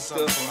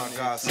stuff for my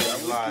God, so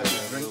I'm live,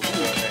 man. A little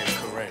girl named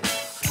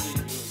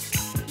Corinne.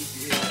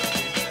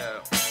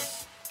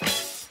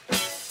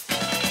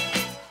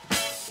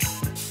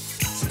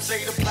 Some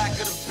say the black of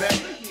the berry,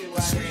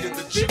 the sweet of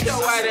the juice. Get your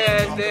white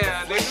ass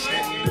down, nigga.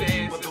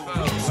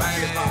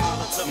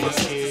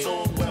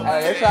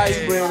 Hey, that's how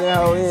you bring that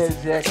hoe in,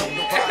 Jack. I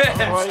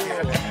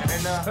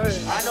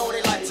know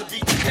they like to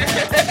beat the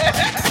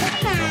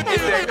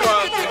It's that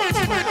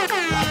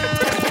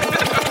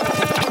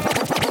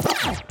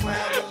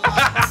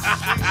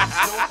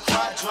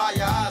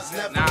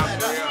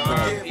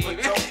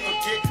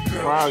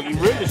Wow, you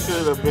really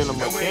should have been a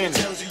mechanic.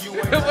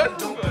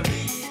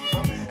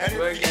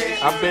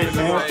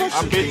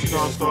 I bet you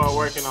gonna start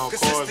working on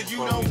cars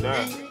before you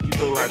die. You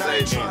look like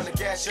that again.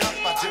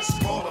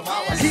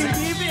 Keep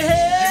your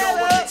head up.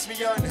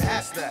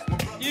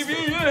 Give me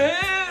your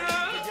head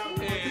up.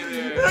 Give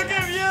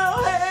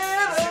your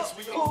head up.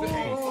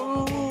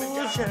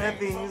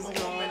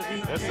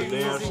 That's a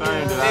damn shame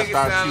that I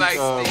thought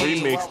you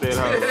remixed that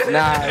hoe.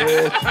 Nah,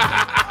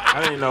 I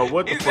didn't know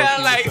what the fuck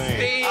you were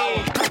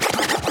saying.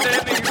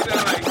 That nigga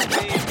sound like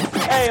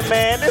Steve. Hey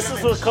man, this is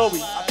for Kobe.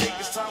 Yeah,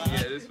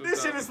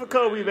 This shit is for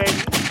Kobe, baby.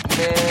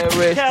 man,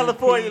 rest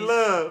California in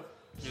love.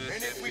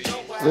 peace.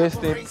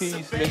 Rest in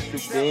peace,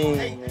 Mr.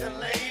 Bean.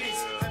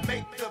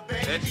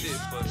 That shit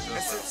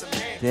fucked up.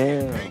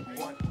 Damn.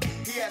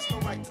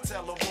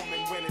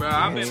 Bro,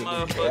 I've been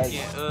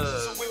motherfucking,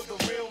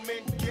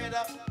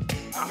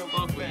 I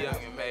fuck with Young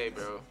and May,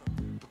 bro.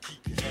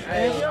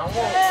 Hey,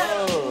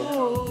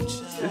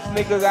 this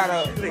nigga got a.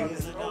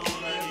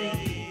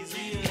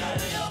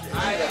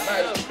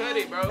 Cut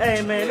it, bro.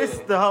 Hey man, this is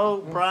the whole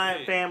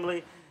Bryant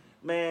family,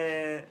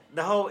 man.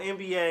 The whole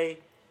NBA,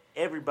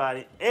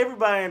 everybody in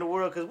the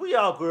world, cause we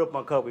all grew up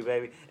on Kobe,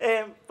 baby.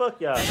 And fuck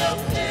y'all.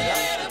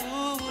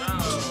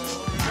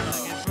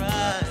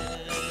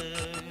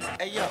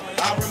 Hey yo, I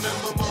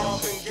remember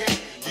Marvin Gaye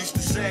used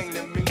to sing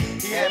to me.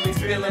 He had me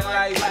feeling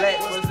like black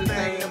was the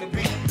thing to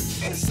be.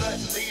 And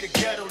suddenly the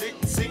ghetto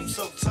didn't seem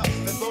so tough.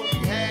 And though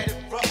we had it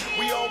rough,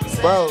 we always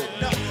Bro, had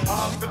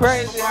enough.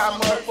 crazy how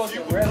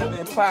motherfucking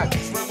relevant Pac.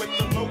 With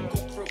the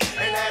local crew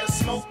and had a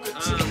smoke or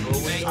two.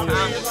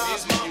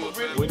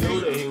 We knew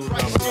that he was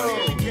gonna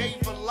play it.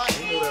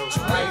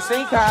 I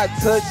think how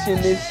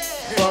touching this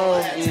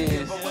song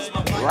is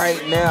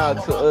right now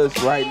to us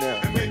right now.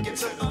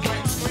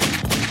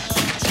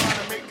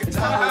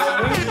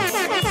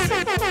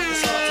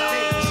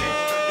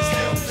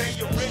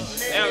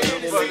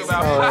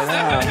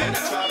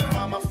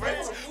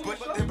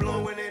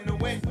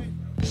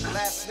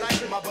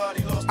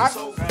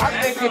 I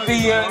think if the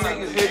young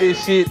niggas hear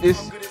this shit, this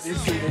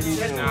shit that he's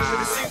doing.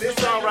 This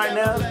song right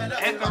now.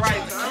 At the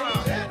right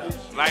time.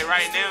 Like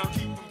right now.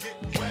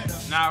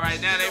 Nah,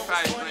 right now they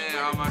probably playing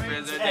All My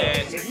Friends Are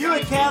Dead. If you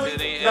in Cali,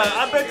 no,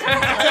 I bet you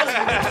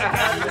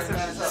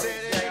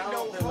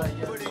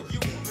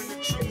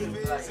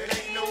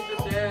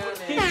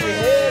Keep your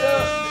head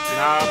up.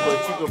 Nah, but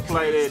you can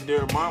play that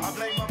Dear Mama.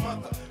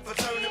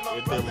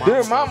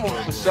 Dear Mama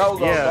for sure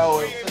gonna Yeah. go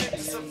in.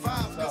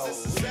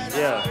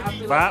 Yeah,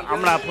 but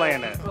I'm not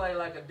playing that. Bro,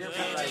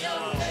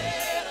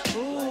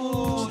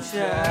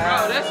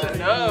 that's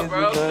enough,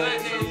 bro.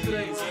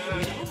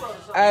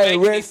 Hey,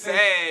 Make me rest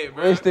sad,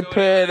 bro. in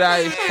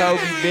paradise,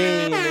 Kobe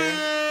Bean, man.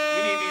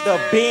 We need these The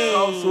Bean.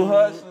 Social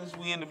hustlers,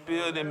 we in the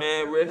building,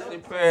 man. Rest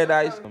in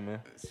paradise, man.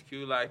 It's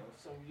cute like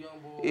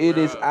It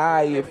is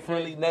I, your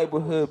friendly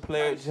neighborhood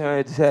player,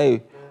 John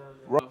J.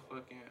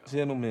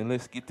 Gentlemen,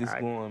 let's get this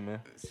going,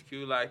 man. it's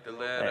cute like the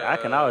letter. Hey, I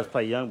can always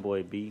play Young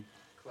Boy B.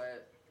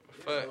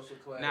 Fuck.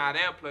 Nah,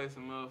 they'll play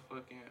some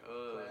motherfucking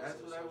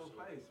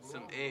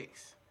some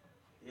X.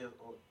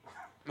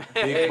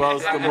 Big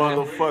Boss, the Y'all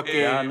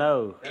motherfucking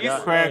know.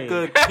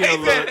 cracker He said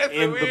killer that's a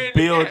in the weird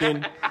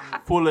building,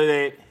 full of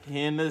that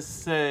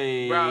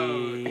Hennessy. Bro,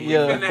 we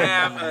Yeah. finna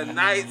have a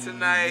night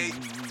tonight.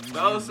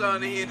 Also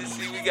on the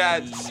Hennessy, we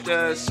got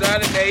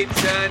Chardonnay,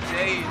 John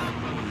J.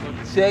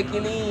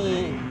 Checking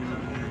in.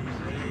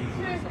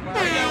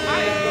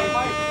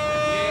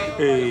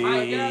 Hey.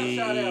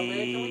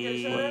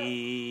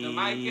 The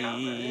mic out,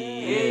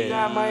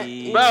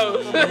 man.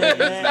 Bro.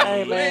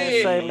 Hey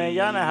man, say man,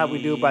 y'all know how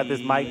we do about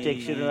this mic check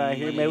shit around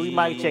here, man. We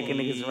mic checking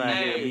niggas around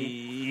here,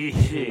 B.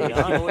 Shit, I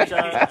don't know what y'all.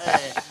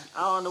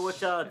 I don't know what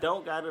y'all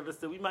don't got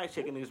understood. We mic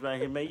checking niggas around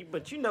here, man.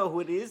 But you know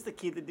who it is? The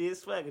kid that did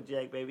Swagger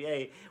Jack, baby.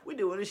 Hey, we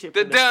doing this shit.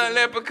 The for Dun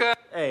Leprechaun.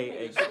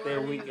 Hey, get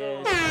that weak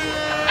ass.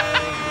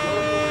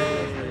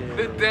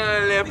 The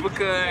Dun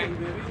Leprechaun.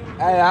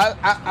 Hey,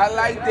 I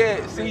like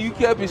that. See, you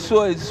kept it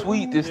short and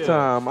sweet this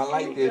time. I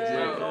like that,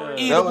 Jack.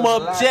 Eat That 'em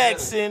was up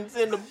Jackson's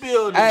in the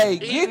building. Hey,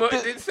 Eat get 'em up, the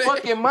didn't say-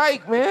 fucking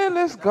mic, man.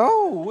 Let's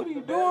go. What are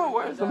you doing?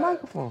 Where's the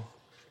microphone?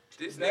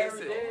 This nigga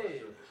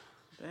said,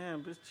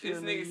 Damn, just chill.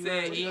 this nigga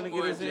said You eat wanna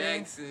more get us in?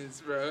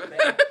 Jacksons, bro.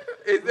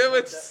 Is that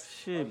what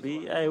Shit,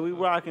 B. Hey, we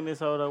rocking this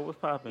hold up. What's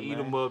poppin', Eat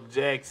man? 'em up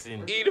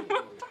Jackson. eat them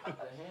up?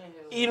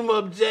 Eat 'em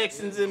up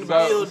Jackson's in the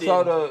So,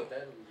 building.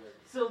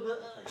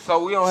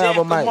 so we don't have a Jack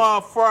 'em mic.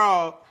 off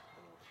frog.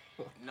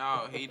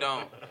 No, he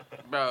don't,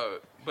 bro.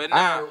 But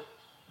now,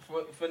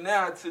 For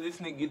now, till this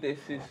nigga get that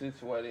shit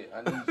situated,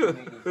 I need you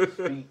niggas to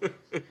speak.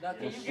 Now,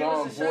 can you give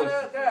us a shout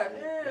out? God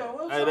damn,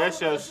 what's Hey,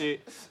 that's your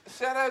shit.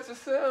 Shout out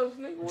yourselves,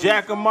 nigga.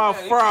 Jack of my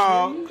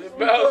frog.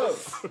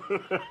 Boss.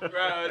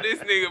 Bro, this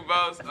nigga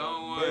Boss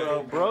on one.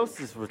 Bro, Bros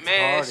is retarded.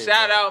 Man,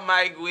 shout out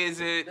Mike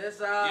Wizard. That's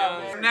all,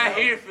 I'm man. not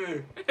here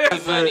for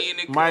money in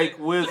the Mike cut.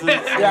 Wizard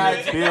in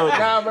the building.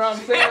 Nah, but I'm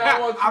saying I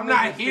want you I'm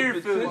not niggas here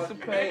to for it.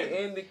 participate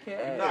in the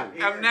cast.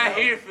 I'm not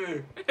here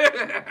for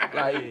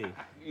Like,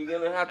 you're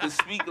gonna have to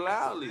speak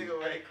loudly.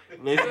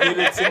 Let's get it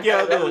There we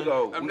together.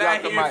 go. I'm We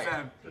not got the here mic.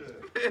 for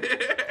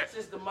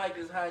Since the mic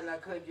is high and I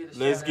couldn't get a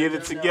Let's shout get out,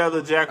 it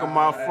together, Jack of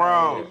my The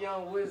frog.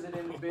 young wizard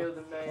in the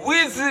building, man.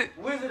 Wizard.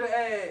 Wizard of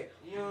Ag.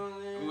 You know what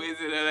I'm saying?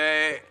 Wizard of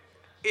that.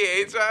 Yeah,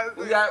 he trying to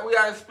We say.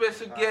 got a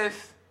special guest.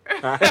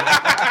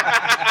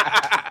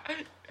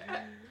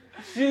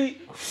 She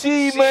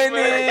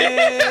money.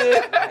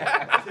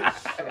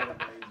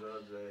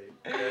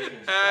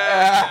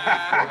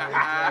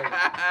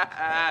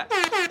 He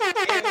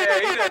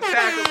done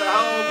tackled the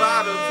whole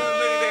bottle too.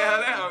 Look at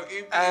that. How that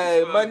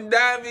Hey,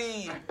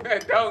 Mandami.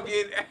 Don't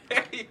get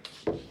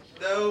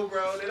No,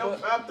 bro, they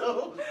don't pop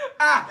those.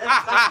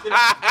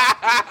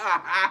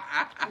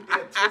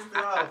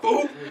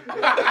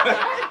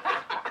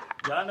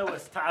 Y'all know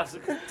what's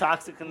toxic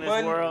in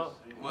this world?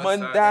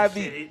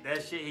 Mandavi.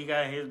 That shit he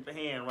got in his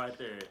hand right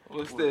there.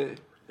 What's that?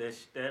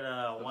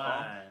 That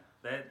wine.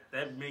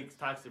 That makes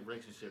toxic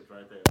relationships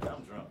right there.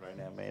 I'm drunk right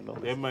now, man.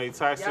 Don't That made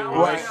toxic Y'all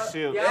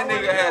relationships. wanna That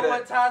nigga had know a-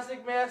 what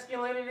toxic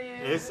masculinity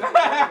is? What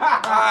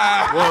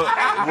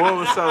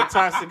was so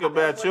toxic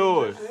about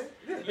yours?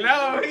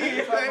 No,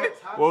 he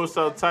What was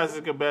so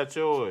toxic about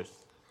yours?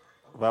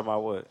 About my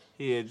what?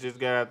 He had just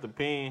got out the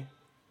pen.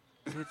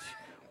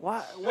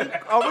 Why?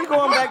 Are we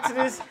going back to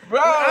this?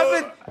 Bro.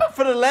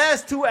 For the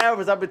last 2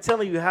 hours, I've been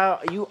telling you how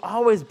you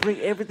always bring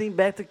everything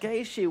back to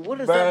gay shit. What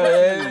is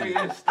that?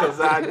 Because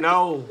I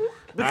know.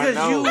 Because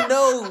I you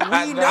know,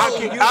 we know.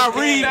 I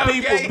read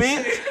people,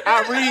 bitch.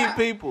 I read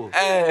people.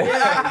 Hey, You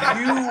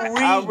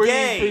I read read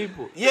gay.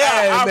 people.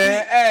 Yeah, I man.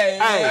 read- Hey,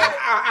 Hey,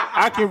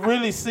 I can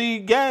really see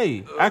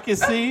gay. I can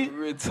see it. I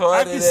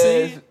retarded can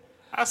see ass. it.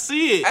 I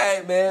see it.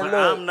 Hey, man, But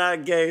look. I'm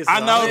not gay. So I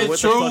know the what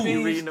truth. fuck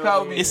you reading over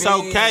Kobe. here? It's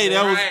okay.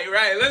 That was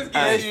Right. Let's get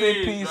Rest in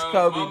serious, peace, bro.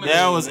 Kobe. Mama that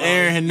just- was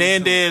Aaron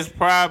Hernandez's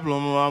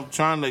problem. I'm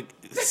trying to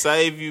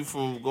save you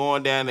from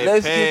going down that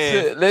Let's path.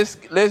 get to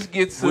let's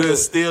get to We'll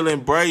still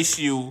embrace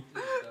you.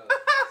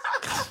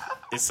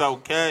 It's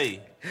okay.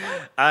 All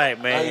right,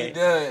 How you man.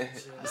 done?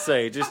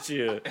 Say, just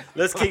chill.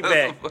 Let's kick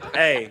back.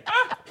 Hey.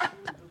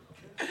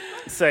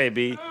 Say,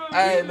 B.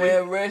 Hey,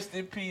 man, rest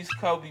in peace,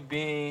 Kobe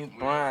Bean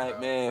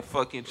Bryant, man.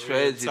 Fucking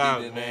tragedy,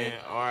 Talk, man. man.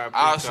 R.I.P.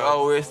 Also,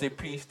 Kobe. rest in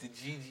peace to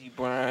Gigi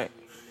Bryant.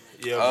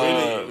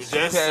 Yeah, really. she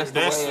passed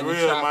That's away in the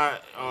real. shop. My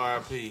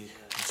R.I.P.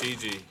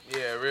 GG.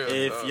 Yeah, real.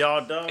 If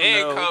y'all don't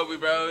And know, Kobe,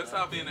 bro.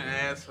 Stop being an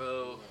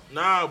asshole.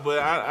 Nah, but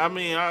I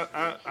mean,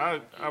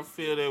 I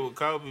feel that with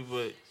Kobe,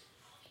 but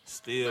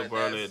still, But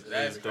bro,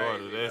 that's his daughter.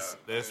 crazy,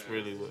 That's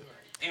really what.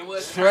 And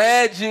what's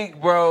Tragic,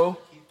 bro.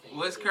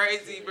 What's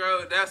crazy,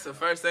 bro? That's the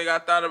first thing I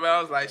thought about.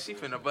 I was like, she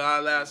finna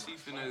ball out. She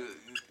finna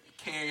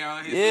carry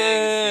on his legacy.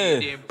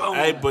 And then boom.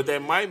 Hey, but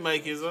that might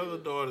make his other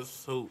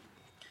daughters hoop.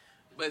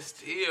 But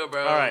still,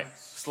 bro. all right,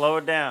 slow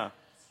it down.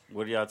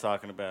 What are y'all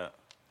talking about?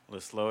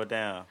 Let's slow it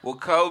down. Well,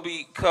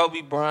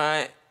 Kobe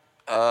Bryant,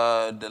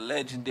 the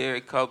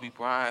legendary Kobe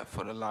Bryant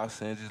for the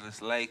Los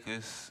Angeles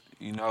Lakers,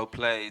 you know,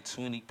 played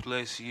 20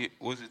 plus years.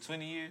 Was it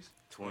 20 years?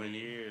 20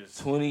 years.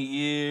 20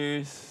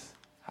 years,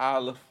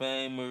 Hall of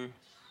Famer,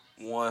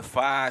 won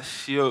 5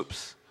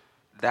 ships,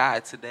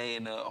 died today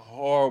in a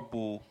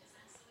horrible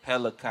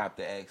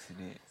helicopter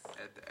accident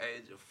At the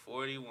age of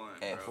 41,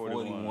 at bro.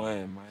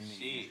 41, my nigga.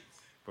 Shit.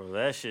 Bro,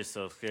 that shit's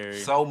so scary.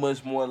 So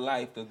much more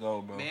life to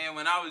go, bro. Man,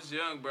 when I was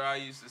young, bro, I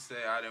used to say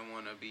I didn't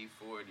want to be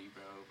 40,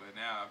 bro. But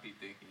now I be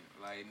thinking,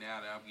 like,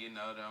 now that I'm getting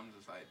older, I'm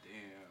just like,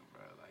 damn,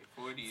 bro. Like,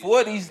 40 is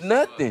 40's young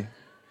as nothing.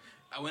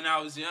 fuck. When I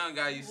was young,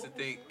 I used to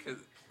think,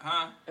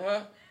 Huh?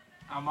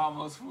 I'm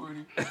almost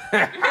 40.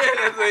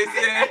 That's what he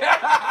said.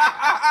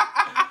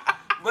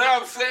 But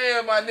I'm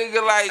saying, my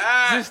nigga, like,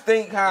 just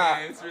think how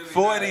Yeah, it's really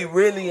 40 nice.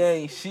 really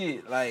ain't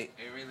shit. Like,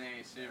 It really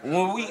ain't shit,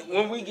 bro.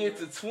 when we get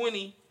to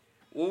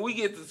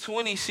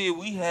 20, shit,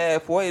 we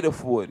halfway to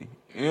 40.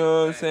 You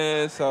know what I'm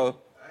saying? So,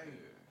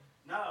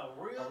 No,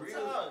 real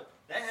talk.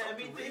 That had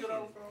me thinking.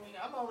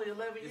 I'm only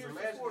 11 Just years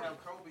imagine from 40. how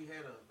Kobe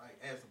had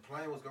as the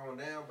plane was going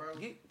down, bro.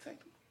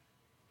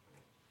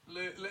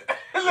 Look,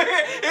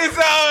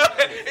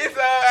 it's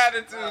all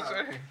attitude,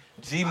 Trey.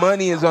 G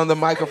Money is on the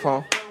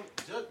microphone.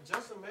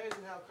 Just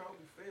imagine how Kobe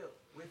felt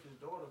with his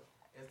daughter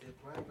as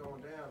that plane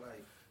going down.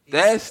 Like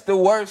That's the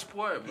worst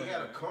part, he bro.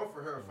 gotta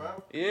comfort her,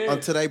 fam. Yeah.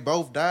 Until they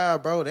both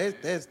died, bro.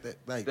 That's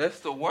like, That's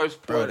the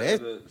worst bro. part of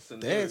the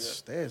scenario.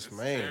 That's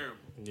man. Terrible.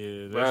 Yeah,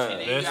 Bruh. that's,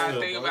 And then you gotta the-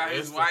 think about his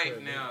that's the wife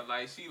part. now.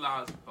 Like, she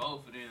lost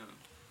both of them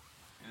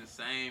in the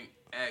same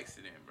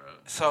accident, bro.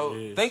 So,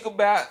 Yes. think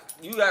about,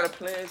 you got to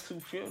plan 2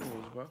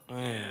 funerals, bro.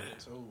 Man.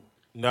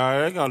 No,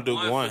 they're gonna do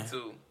one. For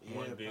two.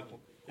 One big one.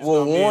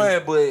 Well,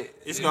 one, but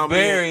it's gonna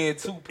burying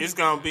two people. It's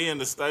gonna be in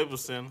the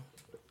Staples Center.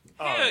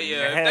 Hell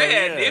yeah. If they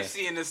had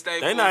Nipsey in the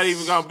Staples. They're not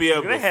even gonna be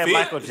able to had fit.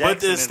 Michael Jackson But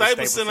the in the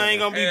Staples Center ain't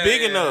gonna be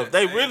big enough.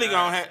 They really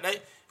gonna have.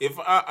 If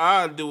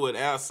I'll do it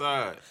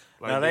outside.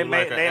 Like, no, they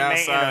may end up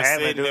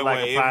having to do it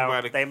like a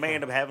private. They may come.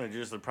 end up having to do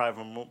just a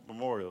private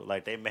memorial.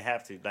 Like they may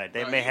have to. Like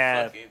they Bro, may you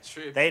have. fucking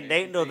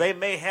tripping. They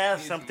may have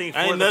something for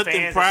Ain't the nothing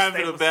fans private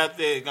at the about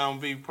that. It's gonna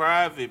be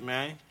private,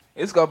 man.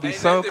 It's gonna be Ain't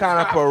some nothing kind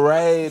of private.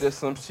 parade or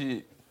some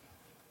shit.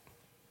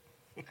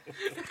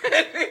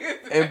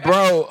 And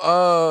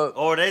bro,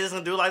 Or they just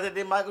gonna do like they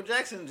did Michael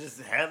Jackson,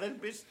 just have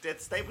that bitch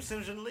at Staples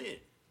Center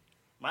lit.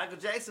 Michael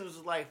Jackson was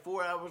like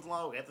 4 hours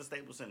long at the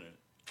Staples Center.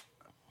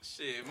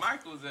 Shit,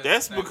 Michael's at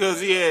That's the because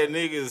Staples he had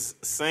niggas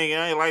singing.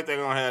 I ain't like they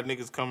gonna have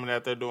niggas coming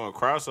out there doing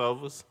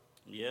crossovers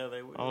Yeah,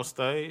 they will. on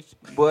stage.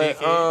 but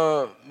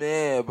Dickhead.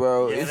 man,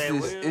 bro, Yeah, they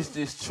will. it's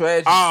just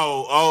tragic.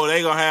 Oh,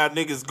 they gonna have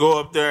niggas go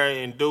up there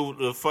and do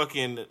the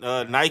fucking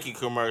Nike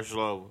commercial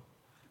over.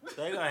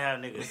 They gonna have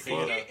niggas sing.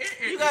 Center.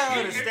 You gotta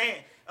understand.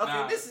 Okay,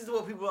 Nah. this is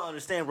what people don't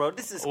understand, bro.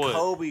 This is What?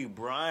 Kobe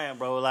Bryant,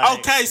 bro. Like,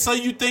 Okay, so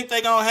you think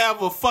they gonna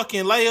have a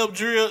fucking layup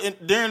drill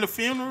during the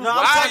funeral? No, I'm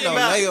Why talking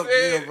you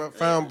about. layup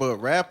found, but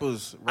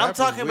rappers. I'm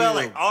talking about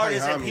will like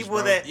artists pay and homage, people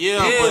bro. that.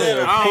 Yeah, Yeah,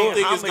 but I don't think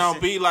it's homage gonna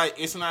to- be like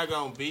it's not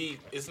gonna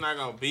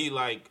be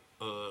like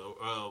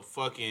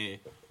fucking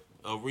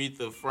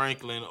Aretha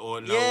Franklin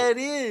or no. Yeah, it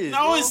is.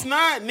 No, bro. it's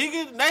not, nigga. They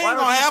ain't don't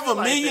gonna you have feel a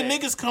like million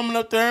that? niggas coming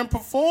up there and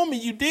performing.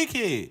 You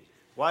dickhead.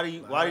 Why do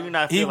you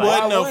not He feel like?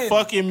 wasn't Why a wouldn't?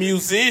 fucking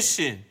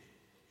musician.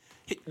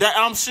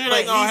 I'm sure But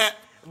they gonna he's- have.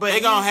 but They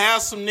gonna he's-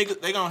 have some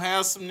niggas. They gonna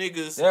have some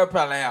niggas. They'll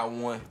probably have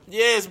one.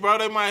 Yes, bro.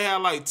 They might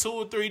have like 2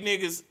 or 3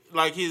 niggas,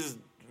 like his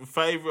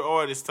favorite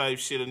artist type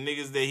shit, or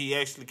niggas that he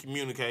actually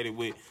communicated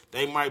with.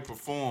 They might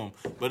perform,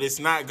 but it's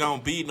not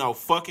gonna be no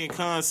fucking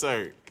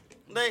concert.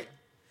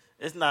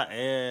 It's not.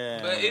 Yeah.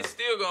 But it's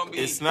still gonna be.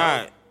 It's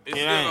not. It's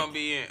It still ain't. gonna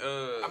be in.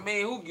 I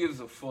mean, who gives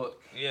a fuck?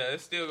 Yeah,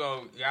 it's still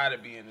gotta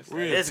be in the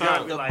Real Staples. It's gonna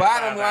talk. be The like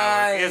bottom 5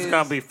 line hours. It's is-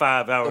 gonna be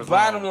 5 The hours.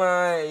 bottom long.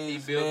 line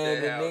is, built man,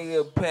 the that house.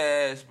 nigga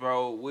passed,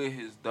 bro, with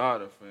his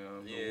daughter,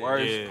 fam. The Yeah.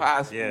 worst Yeah.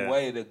 possible Yeah.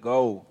 way to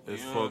go.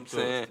 It's You know what I'm fucked up.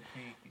 saying?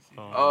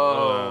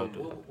 Oh,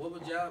 What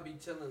would y'all be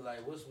telling?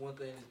 Like, what's one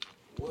thing?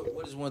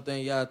 What is one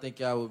thing y'all think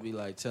y'all would be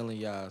like telling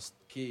y'all's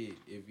kid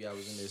if y'all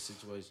was in this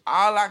situation?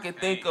 All I can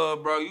think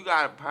of, bro, you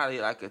got probably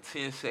like a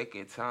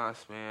 10-second time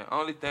span.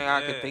 Only thing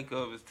I can Yeah. think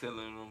of is telling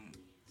them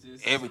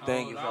Just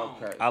everything hold is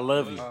on. okay. I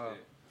love you. Fuck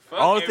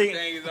Only thing-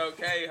 everything is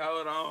okay.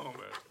 Hold on,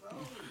 bro.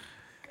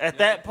 At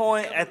that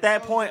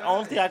point,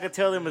 only thing I can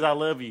tell them is I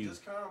love you.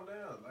 Just calm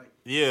down. Like,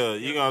 yeah,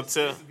 you gonna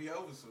tell? it's to be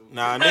over soon.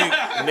 Nah,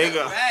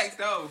 nigga. Facts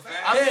though.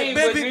 Facts. Hey, mean,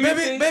 but do you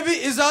think- baby,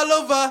 it's all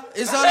over.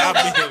 It's all I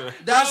over. be,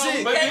 That's But it.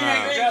 you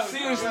think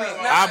seriously?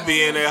 I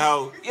be in that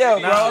hoe. Yeah,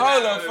 bro,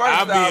 hold on. First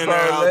I off, be in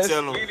that bro, hoe let's-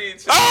 telling We them. need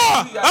to.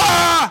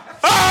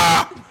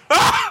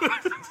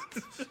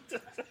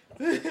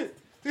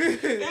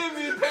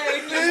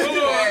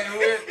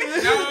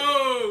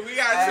 No, we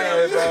got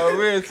Hey, to. bro,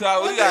 real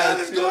talk. We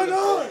gotta chill. going the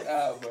on? fuck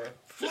out, bro.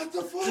 What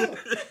the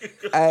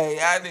fuck? Hey,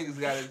 y'all niggas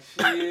gotta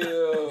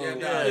chill.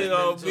 Yeah, You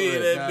gonna be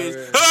in that Nah, bitch.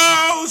 really.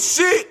 Oh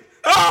shit!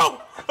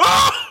 Oh!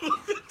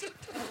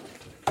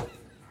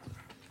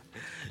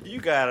 You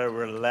gotta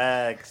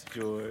relax,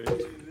 George.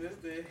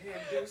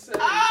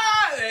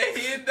 Ah, that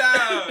hit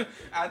down.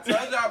 I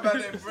told y'all about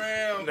that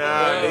brown.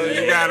 Nah, bro. nigga,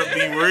 you gotta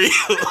be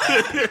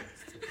real.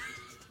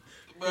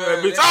 Bro,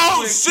 Bitch, that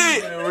oh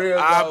shit! The real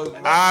goes,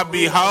 bro. I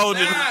be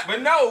holding. Nah,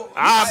 But no,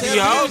 I be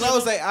holding.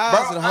 Close their eyes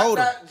Bro, and hold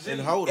I them. thought-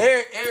 And hold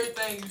them.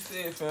 Everything you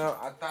said, fam,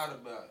 I thought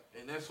about it.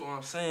 And that's what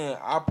I'm saying.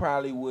 I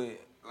probably would,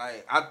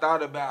 like, I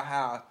thought about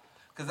how,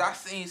 because I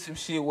seen some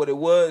shit, what it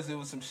was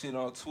some shit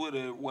on Twitter.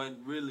 It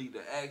wasn't really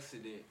the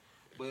accident,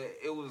 but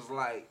it was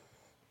like,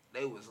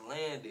 they was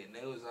landing.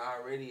 They was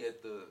already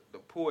at the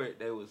port.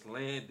 They was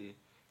landing,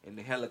 and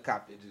the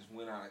helicopter just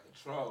went out of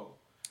control.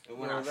 And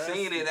when I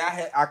seen it,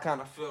 I kind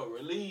of felt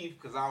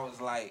relieved because I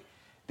was like,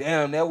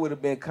 damn, that would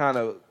have been kind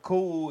of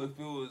cool if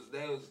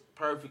they was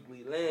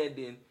perfectly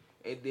landing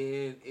and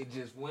then it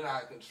just went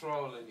out of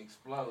control and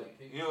exploded.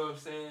 You know what I'm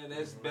saying?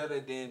 That's better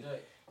than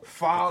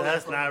falling.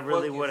 That's from not the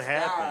really fucking what sky.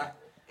 happened.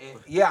 And,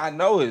 yeah, I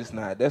know it's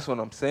not. That's what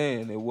I'm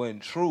saying. It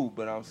wasn't true,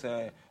 but I'm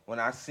saying when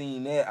I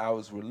seen that, I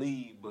was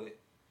relieved. But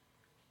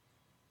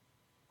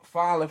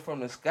falling from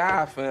the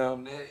sky,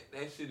 fam,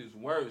 that shit is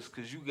worse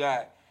because you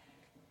got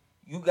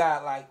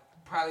like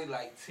probably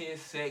like 10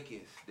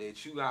 seconds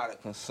that you gotta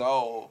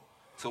console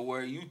to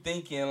where you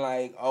thinking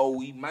like, oh,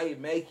 we might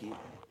make it.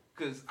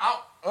 Cause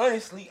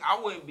honestly, I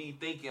wouldn't be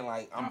thinking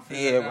like I'm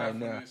dead right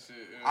now.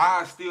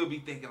 I'd still be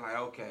thinking like,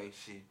 okay,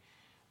 shit.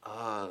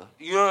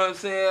 You know what I'm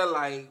saying?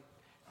 Like,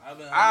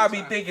 I'd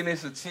be thinking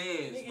it's a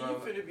chance, Nigga, bro. you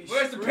finna be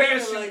Where's the screaming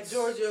parachutes? like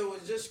Georgia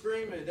was just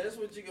screaming. That's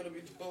what you're gonna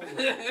be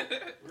doing.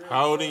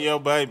 Holding your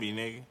baby,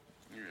 nigga.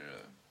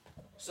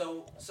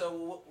 So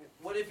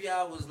what if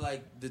y'all was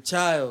like the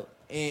child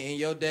and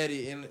your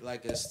daddy in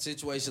like a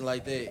situation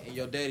like that, and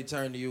your daddy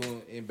turned to you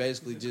and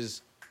basically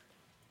just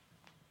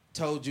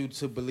told you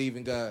to believe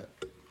in God?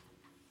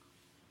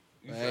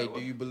 Hey, do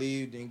you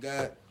believe in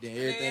God? Then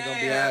everything gonna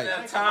be Yeah, alright.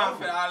 that time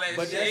for all that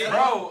But shit.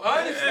 Bro,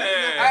 honestly,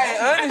 Yeah.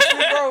 hey,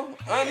 honestly, bro,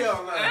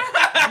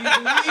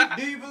 honestly,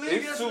 Do you believe?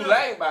 it's yes too or no?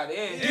 late by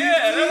then. Yeah,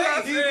 that's what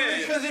I'm Do you saying.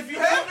 believe? Because if you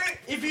haven't,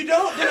 if you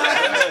don't, then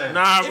I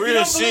Nah, if you real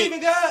don't shit. believe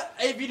in God,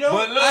 if you don't,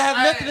 But look, I have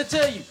hey, nothing to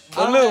tell you. but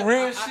I look, don't- real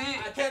I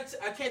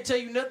shit. I can't tell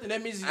you nothing.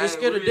 That means you're Hey,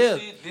 scared of real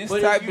death. shit, this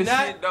But type if you of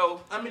not, shit,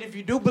 though. I mean, if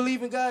you do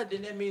believe in God,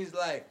 then that means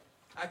like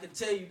I can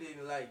tell you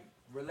then like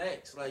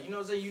relax, like you know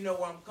what I'm saying. You know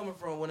where I'm coming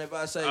from whenever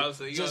I say Oh,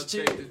 so you gonna just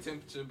check chill. the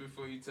temperature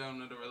before you tell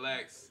them to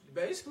relax?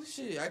 Basically,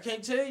 shit. I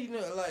can't tell you,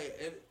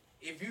 like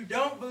if you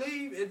don't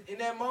believe in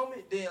that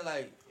moment, then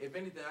like if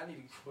anything, I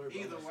need to worry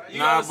Either about way. You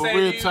Nah, gonna but say,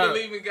 real do you talk.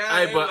 believe in God?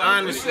 Hey, They but like,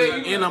 honestly, what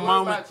you in a gonna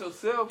moment,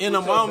 in a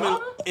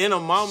with your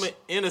moment, daughter?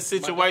 in a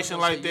situation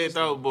gonna like say that yes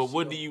though. to But me,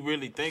 what so. do you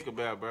really think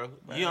about, bro?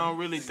 Man, You don't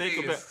really think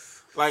niggas- about.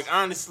 Like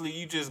honestly,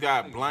 you just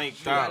got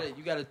blanked out.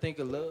 You gotta think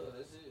of love.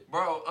 That's it.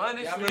 Bro, Y'all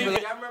remember, honestly,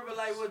 y'all remember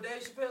like what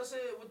Dave Chappelle said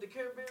with the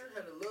Care Bear?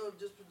 How the love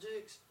just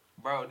projects.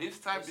 bro, this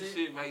type of That's it.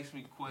 shit makes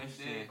me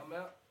question, I'm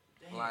out.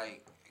 Damn.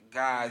 like,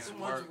 God's Too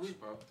much works,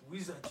 bro.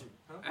 We's at you,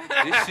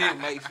 huh? This shit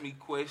makes me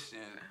question,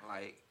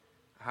 like,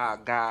 how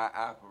God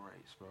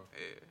operates, bro.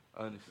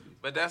 Yeah. Honestly.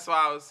 But that's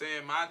why I was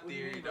saying my What do you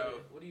theory mean by though.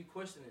 that? What are you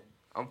questioning?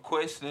 I'm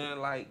questioning,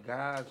 like,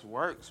 God's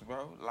works,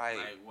 bro. Like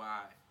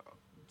why?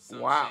 Some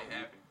why? shit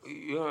happens.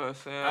 You know what I'm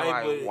saying? Hey,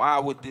 like, but why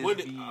would this What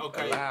be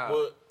okay, allowed?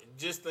 well,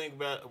 just think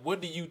about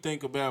what do you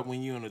think about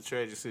when you in a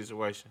tragic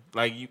situation,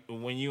 like you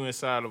when you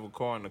inside of a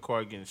car and the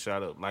car getting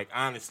shot up. Like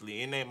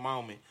honestly, in that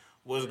moment,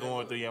 what's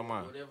going through your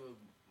mind? Whatever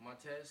my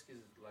task is,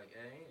 like,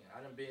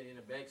 I done been in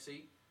the back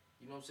seat,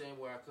 you know what I'm saying,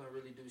 where I couldn't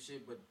really do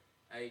shit, but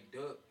I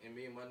duck and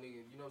me and my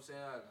nigga, you know what I'm saying,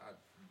 I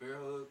bear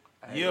hug.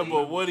 Yeah,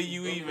 but what are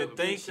you Throw me even a big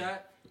thinking?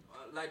 shot.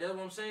 Like that's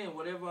what I'm saying.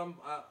 Whatever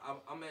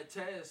I'm at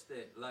task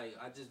that like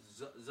I just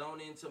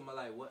zone into my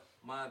like what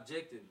my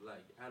objective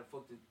like how the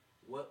fuck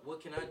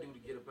what can I do to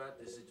get about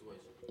this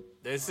situation?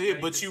 That's it.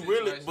 Make But the you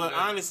really, situation but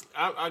better. honest,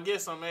 I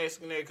guess I'm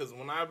asking that because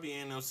when I be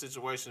in those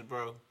situations,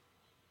 bro,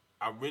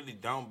 I really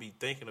don't be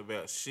thinking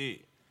about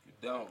shit.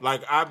 Don't.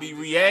 Like I be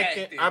just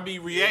reacting, acting. I be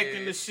reacting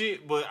Yeah. to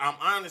shit, but I'm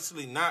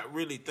honestly not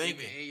really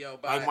thinking. Even in your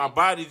Like body. my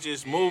body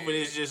just moving.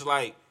 It's just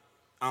like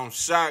I'm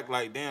shocked.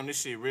 Like damn,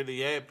 this shit really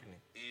happening.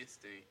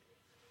 Instinct.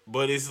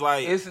 But it's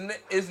like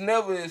It's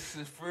never as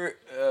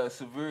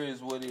severe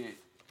as what it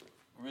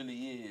really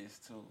is,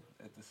 too,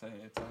 at the same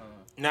time.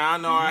 now I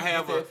know Do I you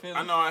have get a that feeling?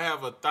 I know I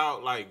have a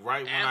thought like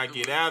right when I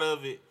get out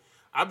of it,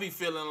 I be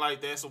feeling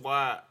like that's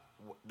why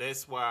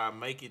I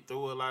make it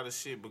through a lot of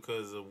shit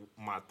because of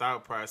my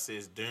thought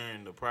process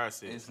during the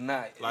process. It's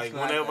not. Like it's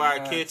not whenever the I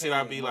catch it,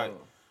 I 9-10, be bro.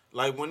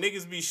 like when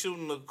niggas be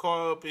shooting the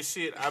car up and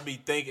shit, I be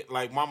thinking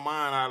like my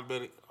mind I'll be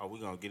like, oh we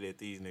gonna get at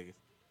these niggas.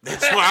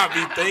 That's what I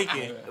be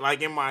thinking.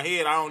 Like in my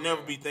head, I don't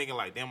never be thinking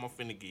like damn I'm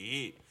finna get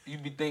hit. You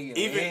be thinking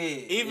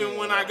Even yeah,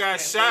 when I got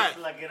shot.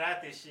 Like get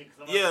out this shit.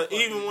 Yeah,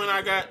 even when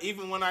I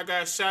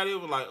got shot, it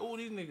was like, oh,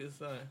 these niggas,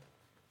 son.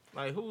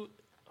 Like who?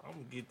 I'm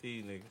gonna get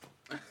these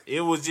niggas.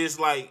 It was just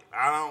like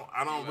I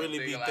don't You really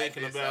be thinking like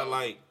thinking this, about so-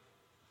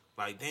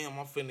 like damn,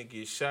 I'm finna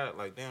get shot.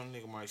 Like damn,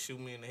 nigga might shoot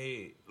me in the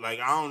head. Like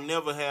I don't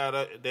never have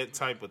that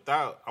type of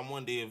thought. I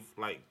wonder if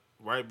like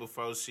right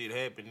before shit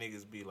happened,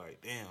 niggas be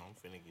like, damn, I'm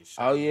finna get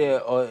shot. Oh yeah,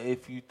 or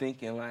if you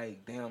thinking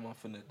like, damn, I'm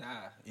finna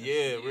die.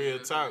 Yeah, real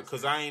that's talk. what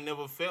Cause I'm I ain't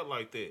never felt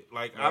like that.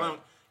 Like I Right. don't.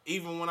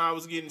 Even when I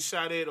was getting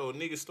shot at or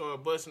niggas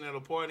started busting at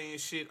a party and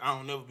shit, I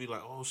don't never be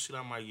like, oh shit,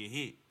 I might get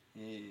hit.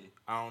 Yeah,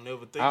 I don't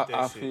never think I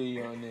that shit. feel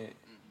you on that.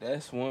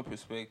 That's one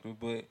perspective,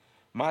 but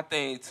my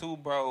thing too,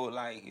 bro,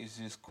 like is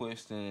just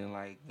questioning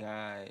like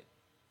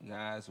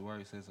God's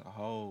works as a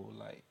whole.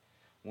 Like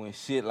when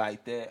shit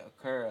like that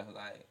occur,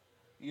 like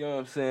you know what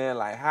I'm saying?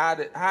 Like how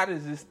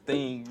does this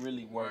thing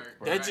really work,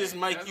 bro? That just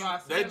make That's you. why I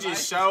said That life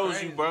just is shows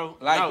crazy. you, bro.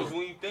 Like No. 'cause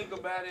when you think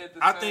about it, at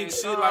the I same think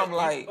shit time,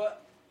 like-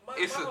 But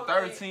it's my a whole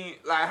 13.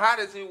 Like how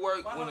does it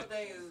work My when? whole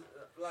thing is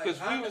like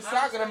Because I- we was I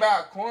talking understand-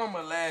 about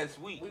karma last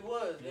week. We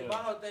was. And Yeah. my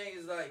whole thing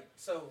is like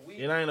so we.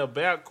 It ain't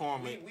about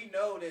karma. We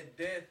know that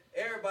death.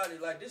 Everybody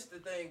like this. Is the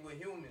thing with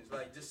humans,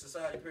 like just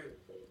society. Period.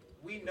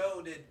 We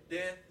know that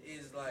death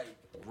is like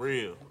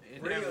Real.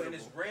 real and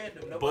it's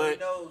random. Nobody But-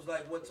 knows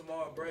like what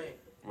tomorrow brings.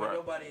 But Right.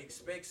 nobody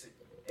expects it.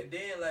 And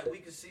then like we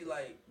can see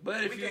like.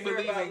 But if we you can hear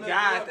believe about in little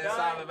God, girl that's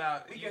dying. all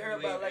about. We you can hear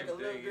believe about like a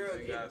little everything girl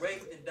is in get God's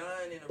raped and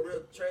dying in a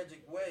real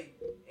tragic way,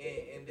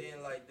 and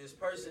then like this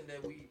person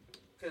that we,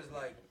 cause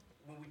like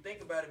when we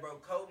think about it, bro,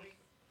 Kobe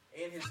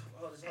and his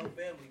whole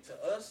family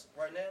to us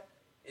right now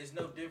is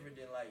no different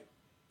than like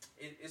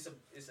it's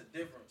a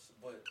difference,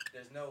 but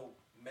there's no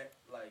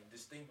like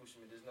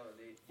distinguishment. There's no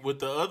With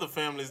the other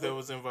families that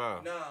was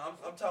involved. Nah,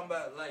 I'm talking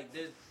about like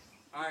this.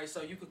 All right,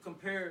 so you could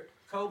compare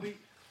Kobe,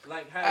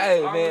 like how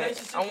Hey our man,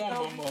 relationship I with want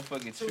Kobe my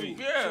motherfucking to, treat.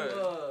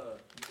 to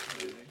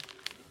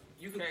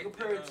you can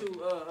compare it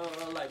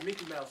to like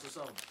Mickey Mouse or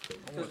something,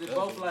 because they're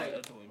both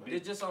like they're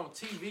just on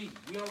TV.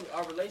 We only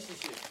our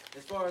relationship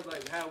as far as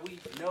like how we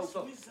know.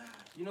 So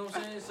you know what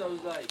I'm saying? So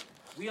it's like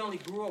we only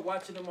grew up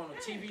watching them on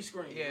a TV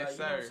screen. Yes, like, you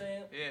know what I'm sir.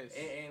 saying? Yes.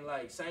 And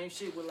like same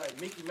shit with like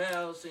Mickey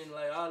Mouse and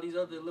like all these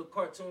other little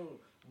cartoons.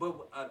 But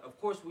of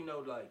course we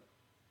know like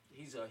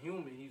he's a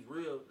human, he's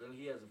real, and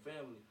he has a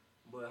family.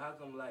 But how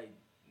come like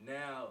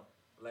now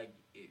like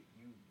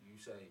you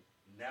say?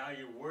 Now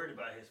you're worried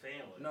about his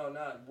family. No,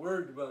 not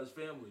worried about his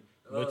family.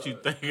 What you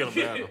thinking about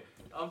him?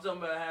 I'm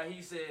talking about how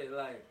he said,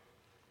 like,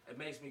 it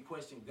makes me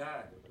question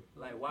God.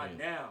 Like, why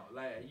now?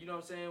 Like, you know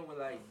what I'm saying? When,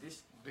 like,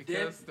 this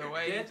Because death, the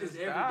way death it is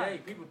just every died. day.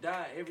 People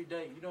die every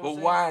day. You know what But I'm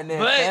saying? why in that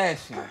But-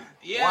 fashion?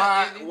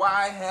 Yeah,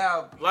 Why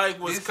have Like,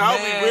 was this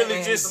Kobe man really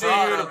and just his sitting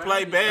here to daughter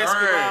play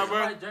basketball, bro?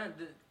 Somebody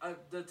drowned,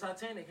 the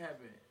Titanic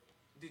happened.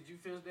 Did you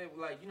feel that?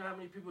 Like, you know how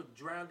many people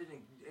drowned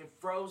and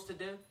froze to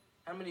death?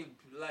 How many,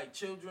 like,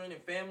 children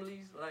and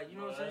families? Like, you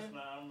know what I'm saying?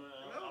 I'm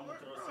gonna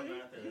throw something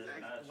out there. That's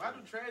not Why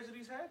true. do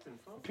tragedies happen,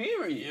 folks?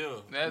 Period. Yeah.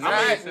 That's Not-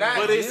 right. not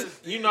But it's,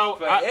 just you know,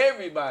 for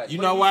everybody. you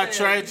But know you why said-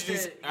 tragedies, you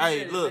said hey,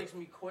 it look, makes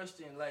me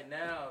question, like,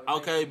 now.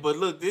 okay, but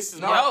look, this is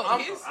No,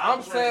 my,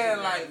 I'm saying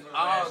like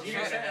all You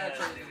tra- said how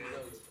tragedies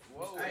go.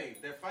 Whoa. Hey,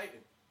 they're fighting.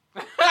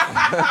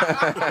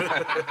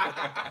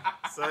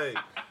 say,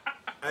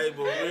 hey,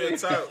 but real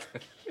talk,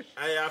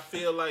 hey, I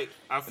feel like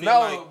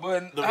No,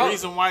 but the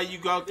reason why you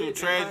go through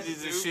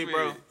tragedies and shit,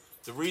 bro,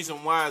 the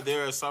reason why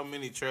there are so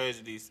many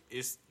tragedies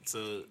is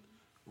to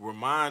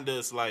remind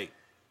us, like,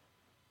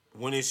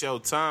 when it's your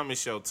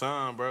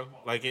time, bro.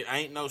 Like, it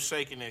ain't no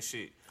shaking that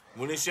shit.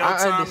 When it's your I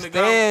time to go,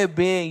 understand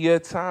being your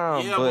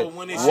time, Yeah, but but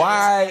when it's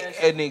why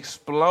an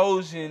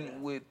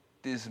explosion with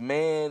this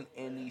man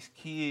and these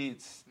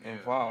kids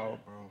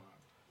involved, bro?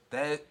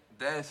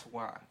 That's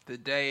why. The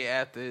day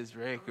after his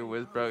record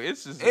was broke.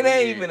 It's just It ain't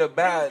weird. even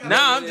about. No,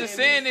 I'm just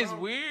saying it's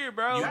weird,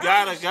 bro. you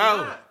gotta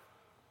go.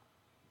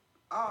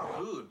 All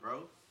good,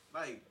 bro.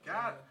 Like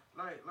God,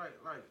 like,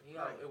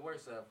 It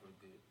works out for good.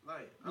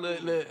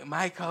 Look,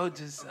 Michael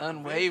just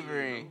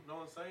unwavering. You know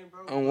what I'm saying,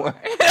 bro? And what?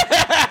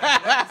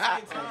 At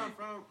the same time,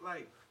 bro,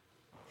 like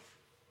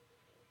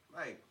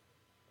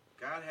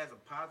God has a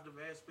positive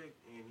aspect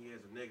and he has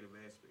a negative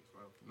aspect,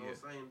 bro. You know what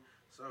I'm saying?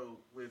 So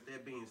with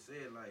that being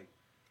said, like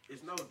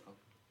it's no,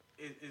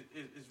 it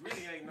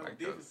really ain't no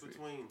difference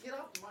between Get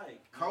off the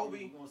mic. Kobe.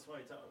 You want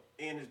somebody to talk?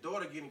 and his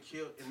daughter getting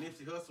killed and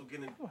Nipsey Hussle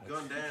getting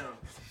gunned down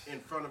in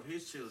front of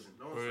his children.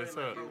 You know what I'm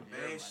saying? Like, bro,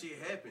 bad shit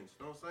happens.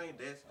 You know what I'm saying?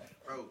 That's,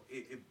 bro,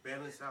 it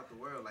balances out the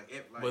world. Like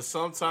But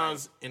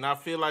sometimes, and I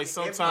feel like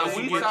sometimes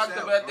We you get, talked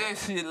about that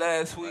shit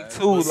last week too.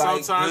 but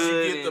Like sometimes you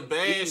good get the and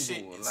bad evil.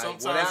 shit. Like,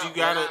 Sometimes you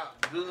gotta,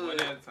 without good, One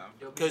at a time.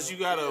 cause you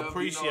gotta there'll be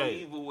appreciate. no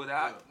evil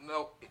without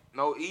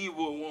no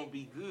evil won't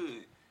be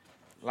good.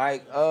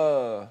 Like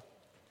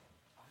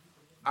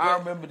I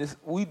remember this.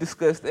 We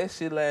discussed that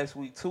shit last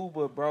week too.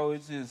 But bro,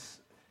 it's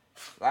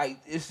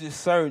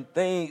just certain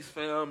things,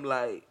 fam.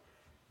 Like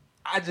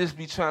I just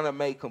be trying to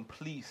make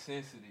complete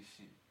sense of this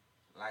shit.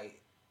 Like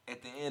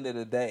at the end of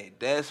the day,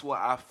 that's what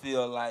I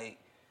feel like.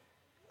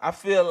 I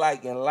feel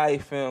like in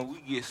life, fam, we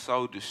get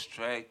so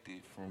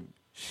distracted from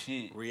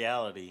shit.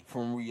 Reality.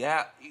 From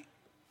reality,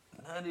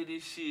 none of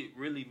this shit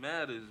really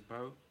matters,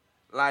 bro.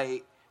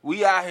 Like,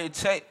 we out here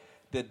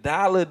the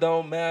dollar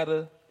don't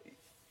matter.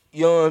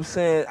 You know what I'm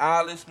saying?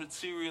 All this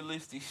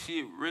materialistic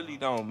shit really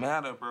don't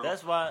matter, bro.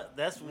 That's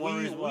one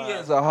we reason why.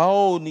 as a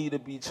whole need to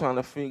be trying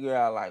to figure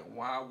out, like,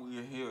 why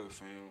we're here,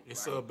 fam.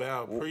 It's Like,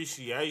 about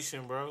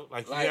appreciation, bro.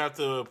 Like you Like- have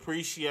to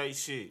appreciate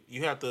shit.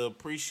 You have to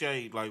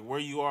appreciate like where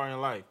you are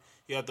in life.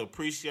 You have to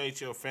appreciate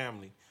your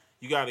family.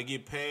 You got to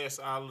get past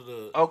all of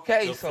the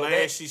Okay, so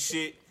flashy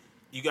shit.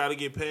 You got to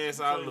get past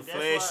all of the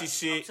That's flashy why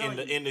shit I'm and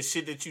telling the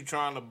shit that you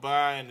trying to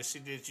buy and the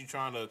shit that you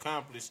trying to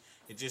accomplish,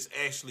 and just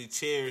actually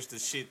cherish the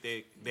shit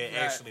that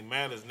actually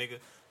matters, nigga.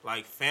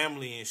 Like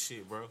family and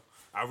shit, bro.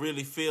 I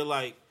really feel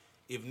like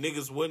if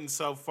niggas wasn't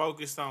so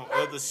focused on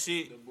other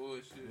shit,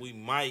 we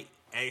might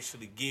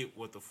actually get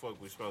what the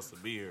fuck we supposed to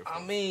be here for.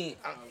 I mean,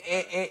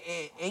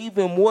 and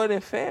even more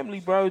than family,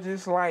 bro,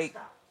 just like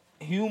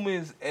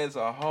humans as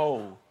a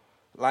whole.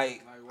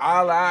 Like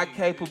all our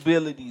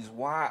capabilities,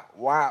 why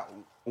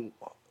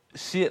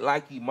shit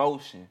like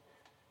emotion.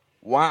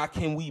 Why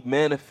can we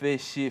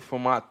manifest shit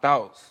from our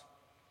thoughts?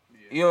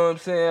 You know what I'm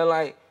saying?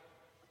 Like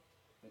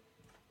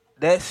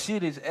that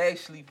shit is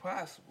actually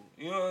possible.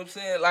 You know what I'm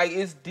saying? Like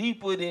it's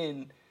deeper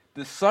than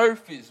the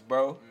surface,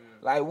 bro.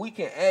 Like we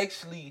can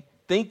actually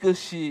think of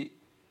shit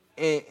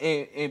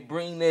and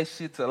bring that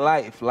shit to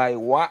life. Like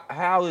why?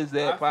 How is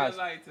that I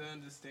possible? feel like to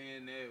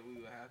understand that, we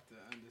would have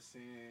to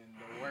understand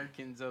the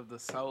workings of the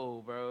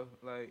soul, bro.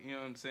 Like, you know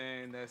what I'm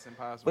saying? That's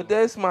impossible. But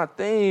that's my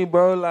thing,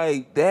 bro.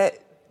 Like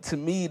that to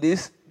me,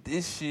 this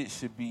shit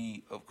should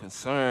be of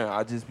concern.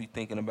 I just be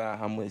thinking about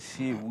how much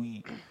shit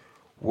we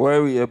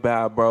worry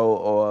about, bro,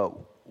 or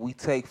we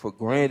take for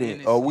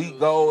granted, or we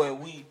go and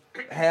we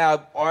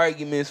have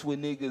arguments with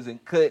niggas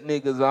and cut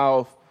niggas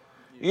off.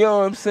 You know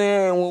what I'm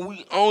saying? When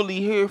we only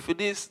here for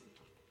this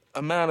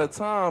amount of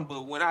time,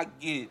 but when I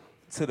get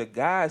to the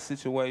guy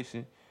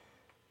situation,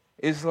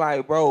 it's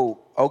like, bro,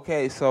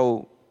 okay,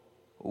 so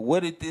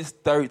what did this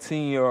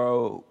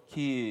 13-year-old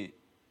kid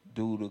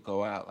do to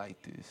go out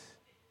like this?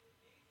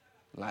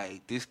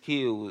 Like, this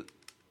kid was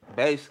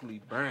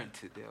basically burned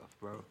to death,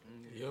 bro.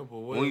 Yeah, but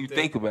what When if you that-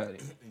 think about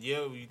it.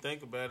 Yeah, when you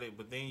think about it,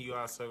 but then you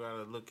also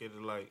gotta look at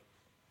it like,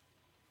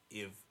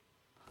 if,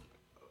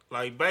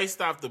 like,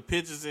 based off the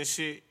pictures and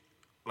shit,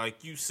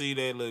 like, you see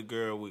that little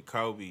girl with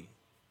Kobe.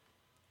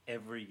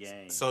 Every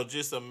game. So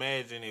just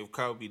imagine if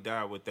Kobe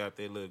died without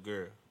that little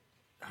girl.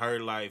 Her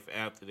life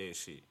after that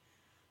shit.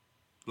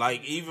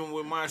 Like, even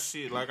with my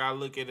shit, like, I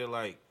look at it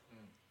like,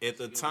 at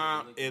the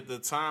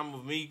time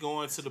of me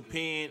going to the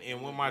pen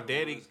and when my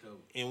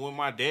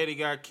daddy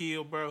got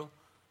killed, bro,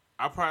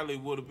 I probably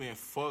would have been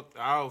fucked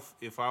off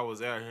if I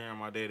was out here and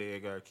my daddy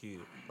had got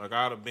killed. Like,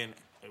 I'd have been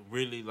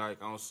really,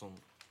 like, on some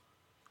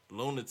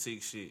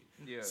lunatic shit.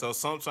 Yeah. So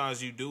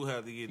sometimes you do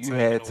have to get You taken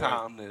had away.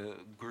 time to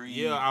grieve.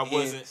 Yeah, I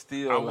wasn't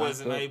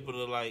locked up. able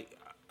to, like,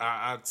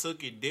 I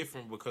took it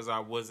different because I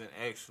wasn't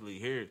actually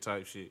here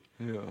type shit.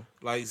 Yeah.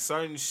 Like,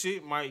 certain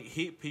shit might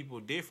hit people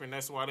different.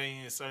 That's why they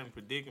in certain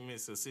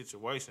predicaments or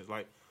situations.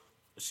 Like,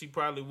 she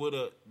probably would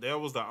have, that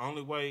was the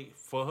only way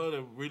for her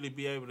to really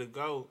be able to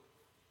go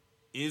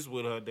is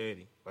with her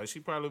daddy. Like, she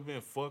probably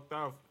been fucked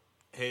off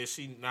had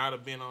she not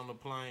have been on the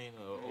plane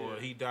or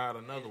he died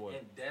another way.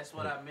 And that's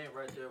what I meant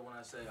right there when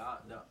I say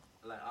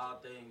all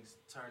things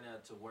turn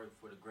out to work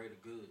for the greater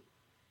good.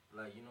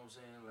 Like, you know what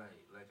I'm saying?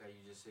 Like how you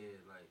just said,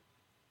 like,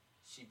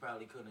 she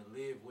probably couldn't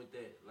live with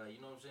that. Like,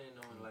 you know what I'm saying?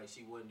 Knowing, like,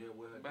 she wasn't there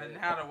with her But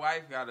dad. now the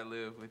wife gotta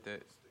live with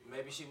that.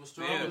 Maybe she was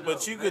strong. Yeah,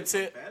 but you could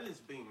tell. Balance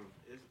beam.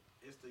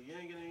 It's the yin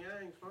and the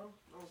yang, bro.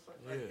 You know what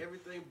I'm saying? Like, Yeah.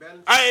 everything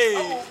balances.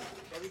 Hey!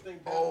 Everything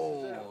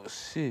balances Oh, out.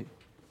 shit.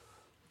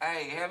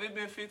 Hey, have it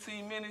been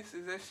 15 minutes?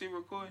 Is that shit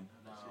recording?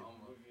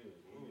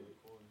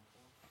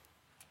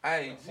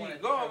 Hey, G,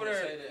 go over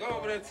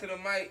there to the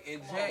mic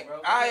and Jack.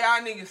 bro. All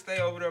y'all niggas stay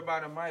over there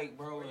by the mic,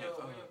 bro. We're your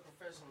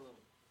professional.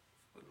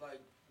 Like,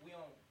 we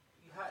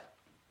hot.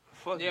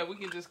 Fuck Yeah, we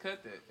can just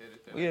cut that.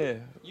 yeah.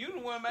 You the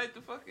one made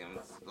the fucking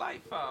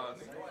light fall,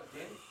 nigga.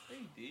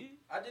 He did.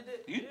 I did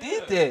that. You Yeah.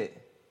 did that.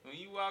 When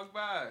you walked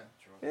by.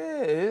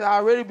 Yeah, it's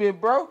already been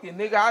broken,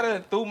 nigga. I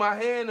done threw my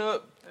hand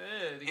up,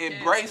 Yeah, the cat-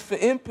 embrace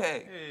the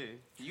impact. Yeah,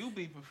 you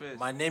be professional.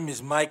 My name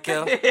is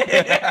Michael.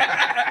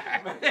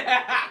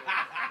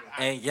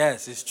 And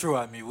yes, it's true.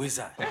 I'm a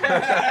wizard.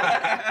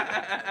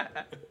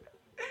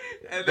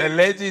 The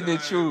legend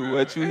is true.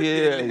 What you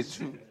hear is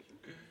true.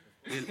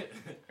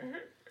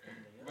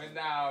 But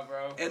nah,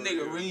 bro. That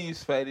nigga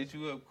Reeves faded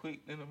you up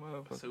quick than a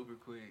motherfucker. Super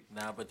quick.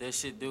 Nah, but that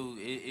shit do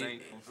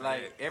Thankful for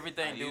like that.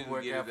 everything I do used to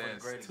work get out his for the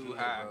ass greater too good,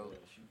 high. bro.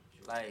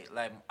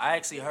 Like I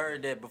actually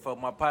heard that before.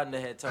 My partner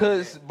had told me.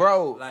 Cause that.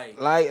 bro,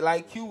 Like-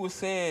 like you was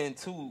saying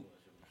too,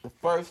 the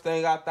first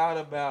thing I thought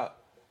about,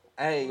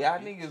 hey, y'all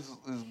niggas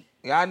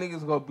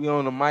gonna be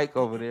on the mic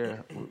over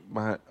there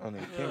behind on the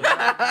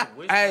camera.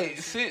 Hey,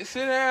 sit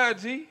down,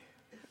 G.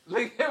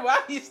 Look at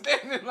why he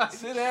standing like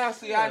Sit down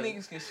so y'all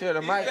niggas can share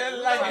the mic.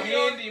 standing like a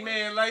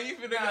handyman, like he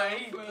finna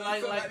like go.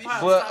 But,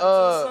 pops talking to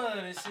the son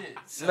and shit.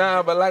 So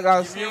Nah, but like I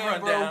was give me a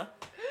saying, bro, rundown.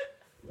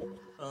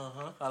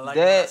 I like what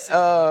I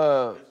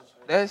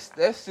see.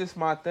 that's just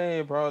my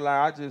thing, bro.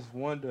 Like I just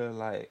wonder,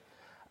 like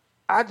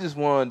I just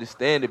want to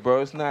understand it,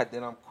 bro. It's not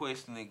that I'm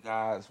questioning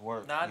God's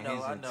work Nah, I and know,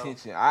 His I know.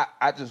 intention.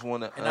 I just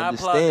want to And I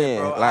applaud that, understand,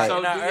 bro. like. So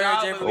and I do urge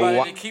y'all everybody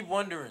believe- to keep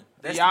wondering. Do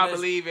That's y'all the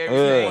best- believe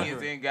everything Yeah.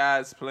 is in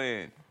God's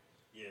plan?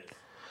 Yes.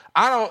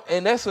 I don't,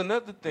 and that's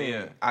another thing.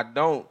 Yeah. I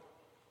don't.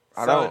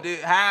 How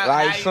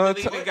Like, you believe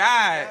someti- in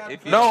God?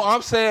 If you, No,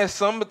 I'm saying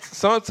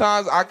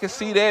sometimes I can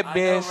see that I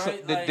being know,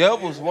 right? the Like,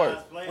 devil's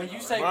work. When you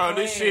say Bro,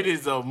 this shit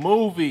is a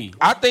movie.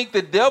 I think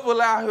the devil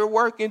out here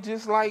working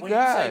just like when you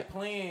say God.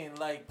 playing,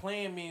 like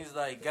playing means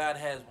like God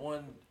has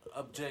one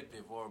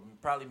objective or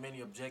probably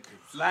many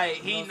objectives. like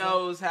You he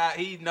know what I'm knows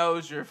he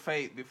knows your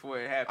fate before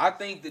it happens. I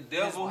think the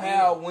devil will.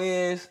 have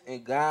wins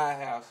and God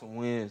have some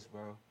wins,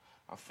 bro.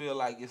 I feel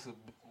like it's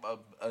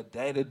a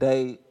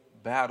day-to-day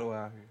battle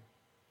out here.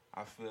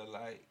 I feel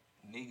like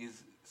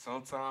niggas,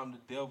 sometimes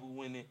the devil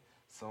winning,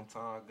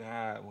 sometimes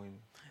God winning.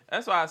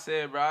 That's why I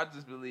said, bro. I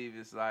just believe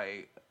it's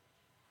like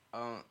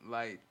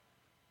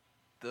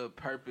the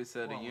purpose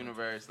of the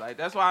universe. Like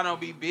that's why I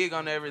don't be big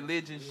on that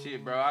religion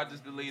shit, bro. I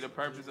just believe the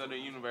purpose of the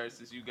universe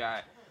is you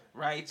got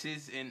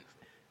righteous and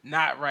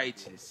not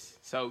righteous,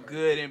 so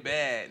good and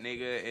bad,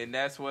 nigga, and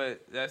that's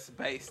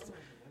based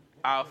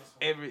off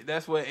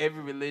that's what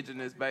every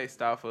religion is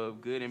based off of,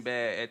 good and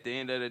bad. At the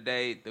end of the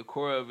day, the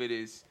core of it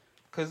is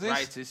Cause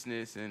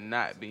righteousness and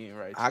not being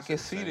righteous. I can at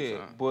the see same that,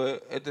 time.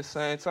 but at the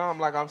same time,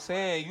 like I'm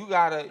saying, you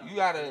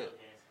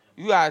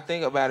gotta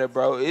think about it,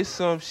 bro. It's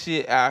some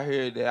shit out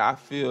here that I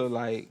feel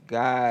like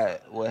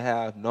God will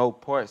have no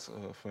parts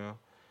of, fam.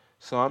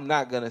 So I'm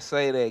not gonna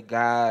say that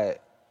God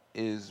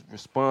is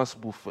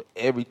responsible for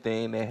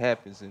everything that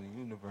happens in the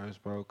universe,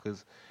 bro.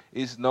 Cause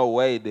it's no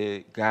way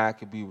that God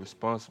could be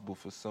responsible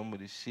for some of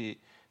the shit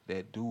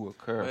that do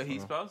occur. But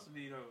he's fam. supposed to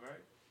be though, right?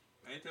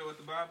 Ain't that what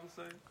the Bible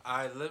say? All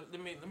right, let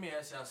me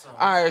ask y'all something.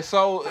 All right,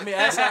 so Let me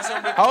ask y'all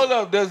something. hold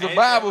up. Does the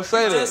Bible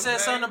say You just that?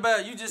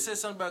 said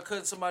something about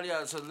cutting somebody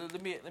out. So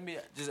let me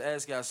just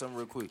ask y'all something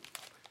real quick.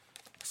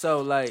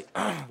 So like,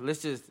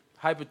 let's just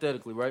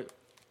hypothetically, right?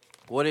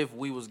 What if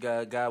we was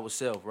God? God was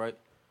self, right?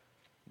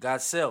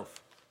 God's self.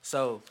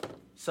 So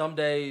some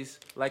days,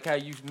 like how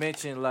you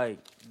mentioned, like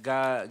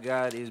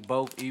God is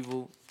both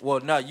evil. Well,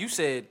 no, you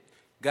said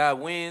God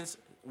wins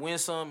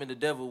some, and the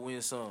devil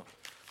wins some.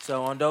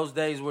 So on those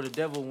days where the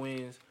devil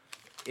wins,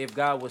 if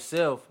God was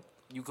self,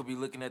 you could be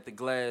looking at the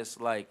glass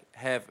like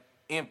half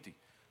empty.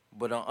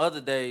 But on other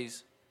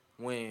days,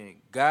 when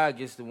God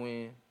gets to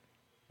win,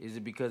 is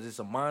it because it's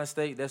a mind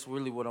state? That's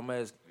really what I'm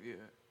asking. Yeah,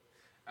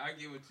 I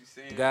get what you're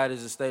saying. God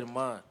is a state of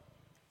mind.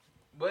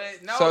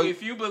 But no, So-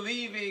 if you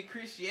believe in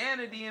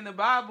Christianity in the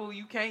Bible,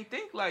 you can't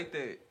think like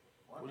that.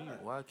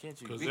 Why can't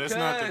you? Because that's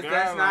not the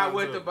that's not guidelines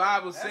what of the it.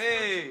 Bible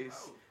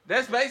says.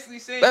 That's basically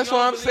saying That's you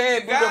what don't I'm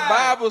saying. believe Do in the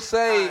God. Bible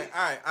say All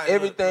right,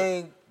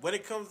 everything? Look, when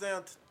it comes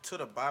down to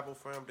the Bible,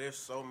 fam, there's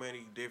so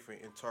many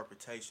different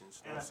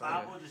interpretations. You know And the what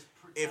I'm saying? Bible just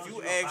If tells you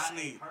you about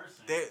actually, a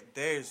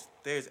person.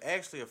 there's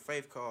actually a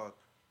faith called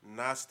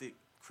Gnostic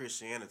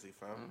Christianity,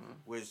 fam,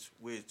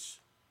 which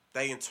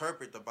they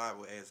interpret the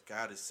Bible as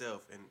God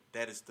itself, and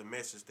that is the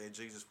message that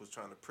Jesus was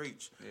trying to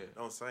preach. Yeah. You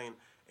know what I'm saying?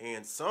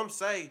 And some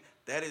say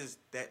that is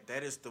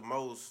the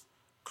most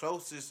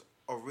closest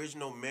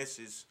original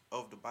message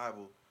of the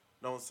Bible.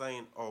 You know what I'm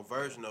saying? Or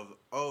version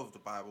of the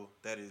Bible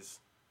that is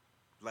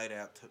laid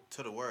out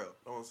to the world.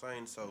 You know what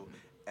I'm saying? So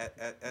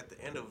at the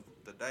end of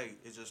the day,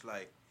 it's just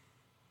like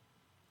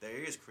there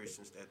is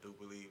Christians that do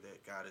believe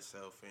that God is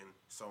self and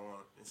so on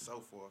and so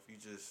forth.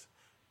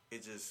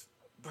 It's just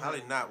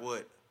probably not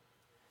what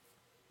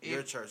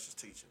your church is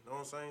teaching. You know what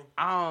I'm saying?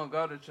 I don't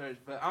go to church,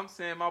 but I'm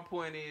saying my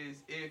point is,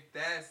 if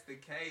that's the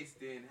case,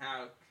 then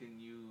how can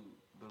you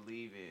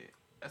believe it?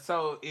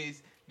 So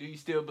do you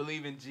still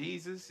believe in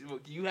Jesus?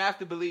 You have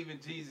to believe in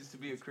Jesus to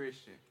be a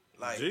Christian.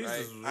 Like Jesus right?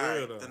 was real, All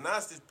right, though. the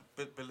Gnostics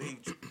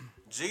believed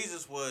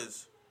Jesus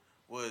was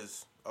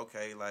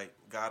okay, like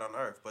God on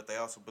earth, but they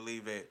also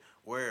believe that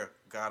we're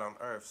God on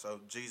earth. So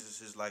Jesus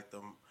is like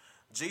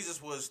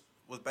Jesus was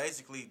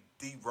basically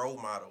the role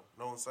model.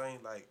 You know what I'm saying?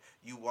 Like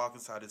you walk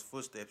inside his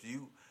footsteps.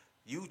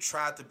 You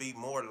try to be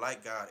more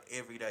like God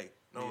every day.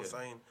 You know what I'm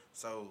saying?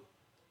 So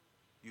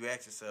you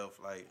ask yourself,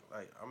 like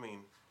I mean,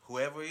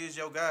 whoever is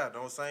your God, you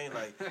know what I'm saying?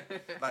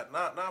 Like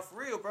not for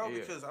real, bro. Yeah.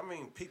 Because I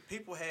mean,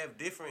 people have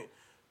different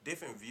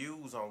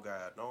views on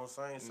God. You know what I'm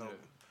saying? So,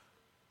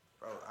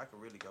 bro, I could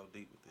really go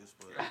deep with this,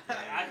 but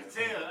I can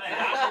tell. Hey,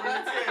 I can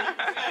really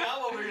tell. Hey,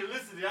 I'm over here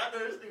listening. I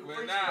know this nigga But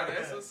preaching nah, right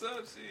that's now. what's up,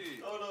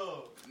 shit.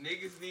 Hold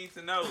Niggas need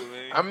to know,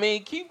 man. I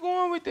mean, keep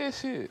going with that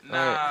shit.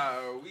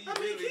 Nah, we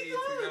really need to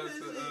go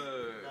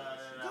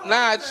to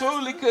Nah,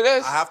 truly, cause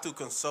that's I have to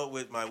consult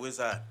with my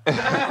wizard.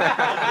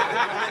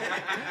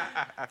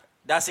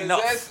 That's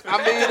enough.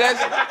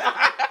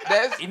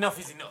 That's Enough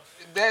is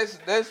enough.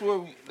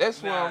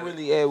 that's where I'm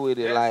really at with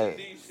it. Like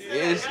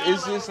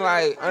it's just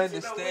like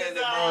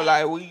understanding, bro.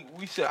 Like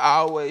we should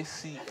always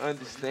seek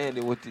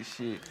understanding with this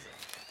shit.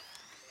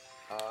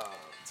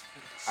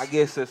 I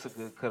guess that's a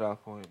good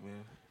cutoff point,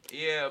 man.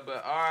 Yeah,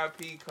 but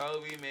R.I.P.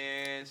 Kobe,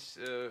 man.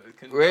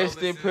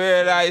 Rest in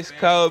paradise,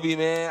 Kobe,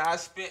 man. I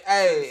spent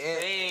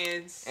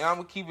and I'm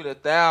gonna keep it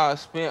 1,000. I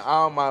spent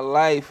all my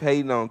life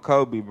hating on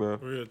Kobe, bro.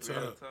 Real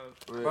talk.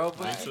 Bro,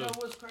 but you know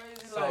what's crazy?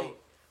 Like,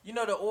 you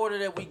know the order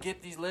that we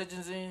get these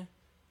legends in?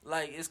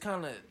 Like, it's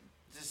kind of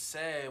just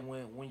sad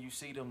when you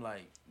see them,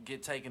 like,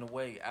 get taken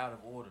away out of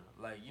order.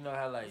 Like, you know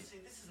how, like, See,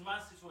 this is my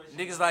situation.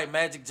 niggas like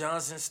Magic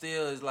Johnson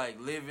still is, like,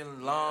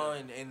 living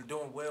long and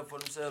doing well for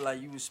themselves.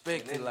 Like, you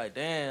respect it. Like,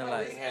 damn, They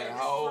like, had a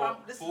whole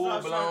This is what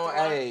I'm full-blown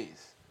trying to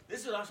AIDS. This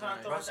is what I was trying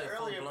to throw bro out there said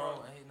earlier, bro.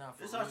 full-blown. Hey, nah, for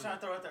This is what I was real. trying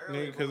to throw out there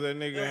earlier. Nigga, because that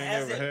nigga There ain't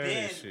never hasn't had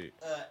been that shit.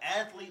 an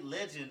athlete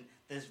legend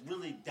that's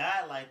really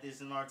died like this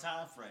in our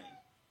time frame.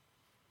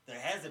 There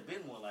hasn't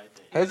been one like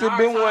that. Has it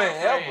been one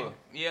ever?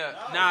 Yeah,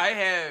 No. nah,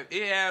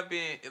 it have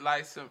been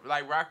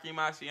like Rocky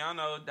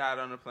Marciano died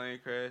on a plane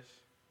crash.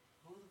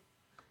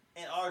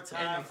 In our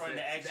time frame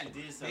that actually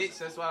did something. Bitch,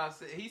 that's what I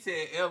said. He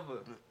said ever.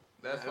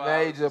 That's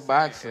why. Major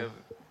boxer.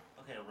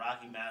 Okay,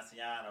 Rocky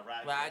Marciano,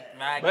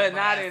 Rocky But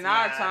not in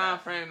our Marciano. time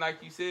frame,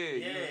 like you said.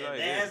 Yeah, You was like,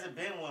 there hasn't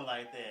been one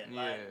like that.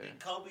 Like, Yeah. and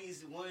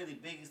Kobe's one of the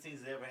biggest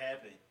things that ever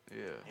happened,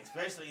 yeah.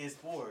 especially in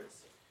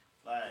sports.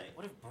 Like,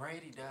 What if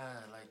Brady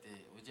died like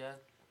that? Would y'all?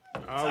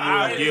 I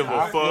wouldn't give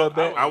a fuck.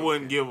 bad. I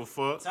wouldn't give a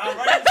fuck. Tom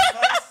Brady was the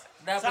first.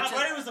 Nah, but Tom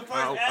Brady was the first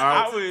I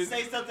athlete would- to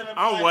say something about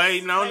I'm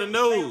waiting on the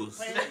news.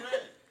 play with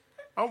red.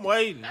 I'm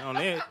waiting on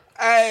that.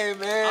 Hey,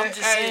 man. I'm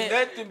just saying-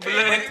 nothing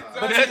blood.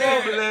 but Nothing you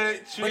know-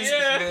 blood. Trees,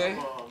 man.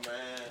 Come on,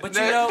 man. But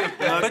you know,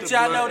 but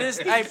y'all know this.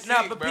 Hey,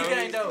 nah, but P bro.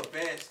 game though.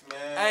 Best,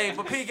 man. Hey,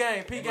 but P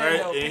game Right?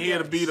 though. And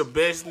he'll be the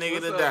best nigga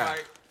What's to up, die.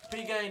 Mike?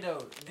 P game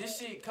though. This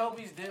shit,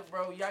 Kobe's death,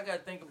 bro. Y'all gotta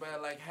think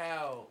about like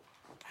how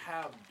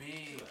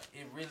big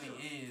it really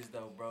is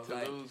though, bro. To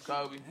Like lose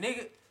Kobe.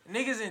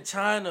 niggas in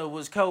China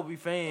was Kobe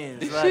fans.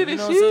 This Like, shit you is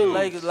know what I'm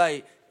saying? huge.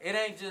 Like it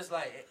ain't just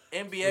like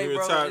NBA, Real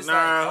bro. talk. It's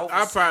Nah, like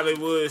I probably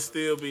would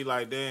still be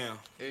like, damn.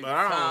 If But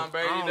I Tom don't,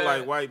 Brady I don't does-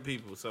 like white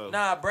people, so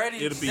Nah, Brady.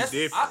 it'll be that's-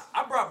 different.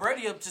 I brought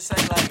Brady up to say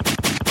like.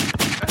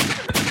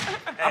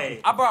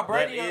 Hey, I brought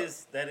Brady up.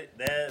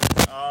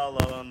 That's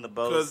all on the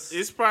boat. Because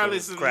it's probably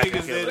some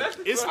niggas that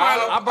it's I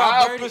probably brought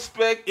Our Brady.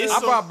 perspective. it's I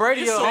brought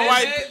Brady it's up. some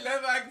white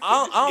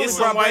I only it's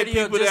brought some white Brady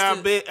up people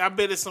just that to- I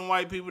bet it's some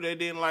white people that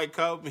didn't like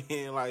Kobe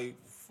and like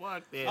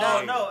fuck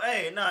that. No,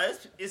 nigga.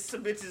 it's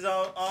some bitches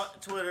on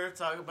Twitter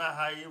talking about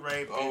how you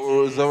rape bitches. Oh,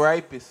 it was a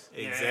rapist.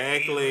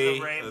 Exactly.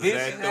 Yeah, he was a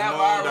Bitches Exactly. have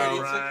already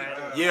Right.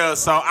 took it. Yeah,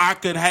 so I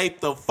could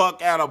hate the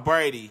fuck out of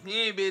Brady He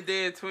ain't been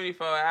dead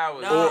 24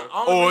 hours. Nah, bro.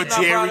 only or reason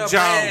I Jerry brought up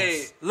Brady-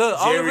 Jones.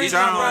 Look, only Jerry reason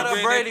I brought Jones.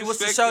 up Brady was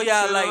to show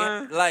y'all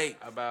like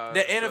About the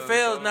so-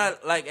 NFL is so-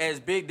 not like as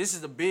big. This is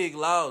the big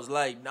laws.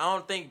 Like I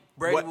don't think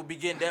Brady What- will be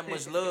getting that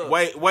much love.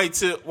 Wait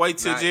till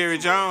Nice. Jerry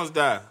Jones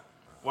die.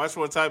 Watch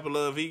what type of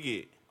love he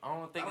get. I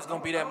don't think it's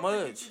gonna be that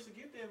much.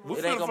 We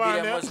It ain't finna gonna be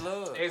find that out. much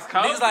love. It's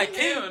Kobe. Niggas like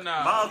Hell King. no.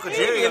 My Uncle He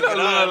Jerry ain't get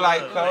no all love the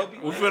like love. Kobe.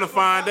 We finna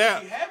find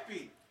out.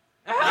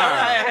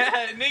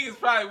 Niggas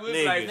probably would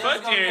be like, Niggas.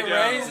 fuck Jerry Jones.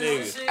 Raises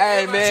and shit.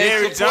 Hey man,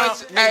 Jerry support,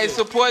 Jones- hey,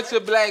 support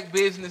your black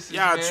businesses,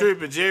 Y'all man.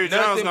 tripping. Jerry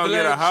Nothing Jones gonna get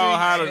a black whole trees,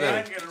 holiday.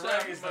 man. Get a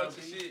raise, though.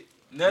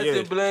 Nothing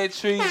Yeah. blood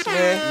trees,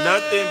 man.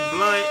 Nothing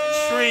blunt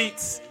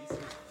treats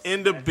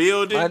in the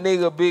building. My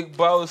nigga, big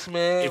boss,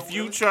 man. If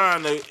you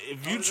trying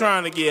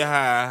to get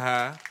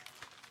high,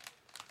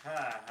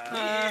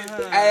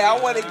 Hey, I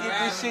want to get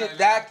this shit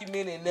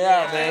documented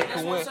now, man.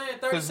 That's what I'm saying.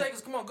 30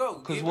 seconds. Come on, go.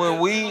 Cause Get when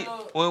that.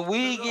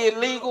 we get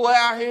legal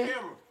out here,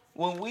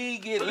 when we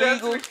get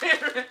legal,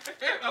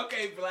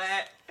 Okay,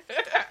 Black.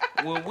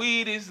 when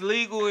weed is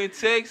legal in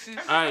Texas,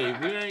 hey,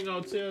 we ain't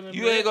gonna tell them.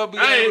 you ain't gonna be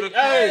Hey, able to.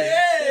 hey,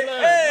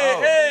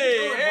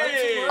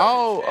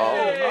 Oh,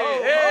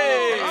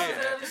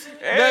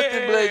 Hey.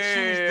 nothing but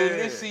choose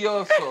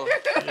delicioso.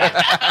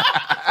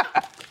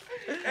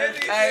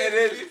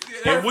 Hey,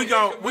 And we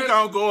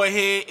gonna go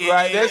ahead and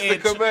right, that's the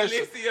and- commercial.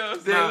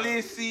 Nah.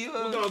 Delicioso.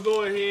 We're gonna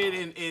go ahead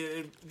and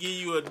give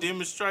you a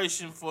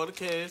demonstration for the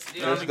cast.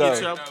 Yeah, let's You go.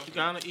 You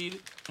gonna eat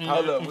it.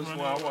 Hold up, which one?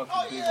 I want the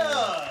big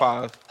one.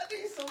 Pause. I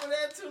need some of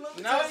that too. Let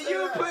me No, test you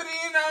that out. put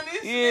in on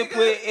this. You ain't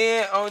put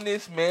in on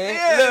this, man.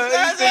 Yeah, Look, you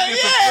that's think it,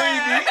 it's a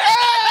freebie?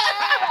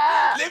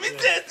 Let me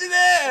test it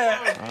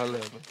out. Hold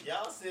up.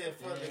 Y'all said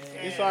for the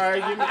can. It's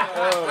alright.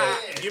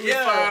 Give me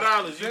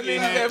 $5. You That get nigga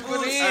half. that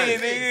put in,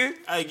 nigga.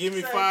 Hey, give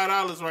me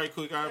 $5 right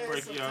quick. I'll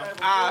break you off.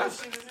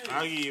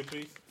 I'll give you a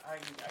piece. I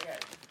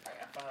got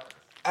 $5.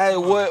 Hey,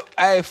 what?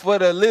 Hey, for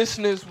the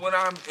listeners, what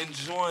I'm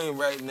enjoying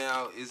right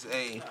now is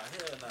a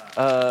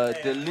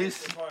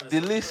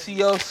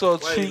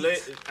delicioso Wait,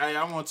 treat. hey,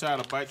 I want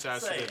y'all to bite y'all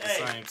shit at the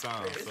Hey, same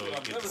time. hey, So this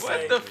it gets is the what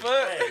same. The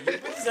fuck? Hey, you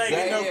bitches ain't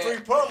getting no free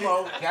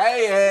promo.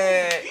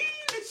 Hey,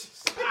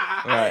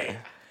 right.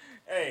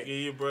 Hey, Give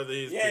your brother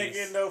his you ain't piece.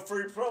 getting no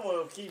free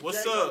promo. Keep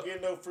What's Jake up?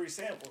 Getting no free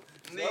sample.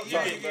 Nigga, you You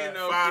ain't get getting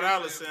no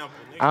 $5 free sample.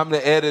 Nigga. I'm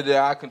the editor.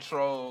 I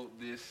control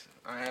this.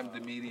 I am the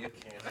media.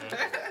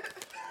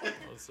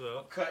 What's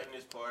up? Cutting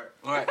this part.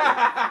 Right.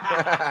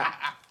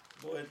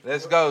 Boy,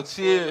 Let's go.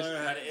 Cheers.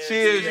 learn how to edit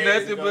Cheers. 2 days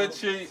Nothing ago. but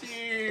treats.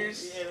 He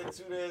edited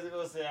 2 days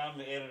ago. Said I'm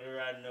the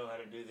editor. I know how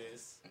to do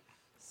this.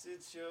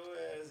 Sit your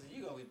ass.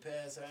 You gonna be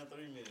past out in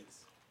 3 minutes.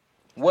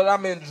 What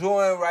I'm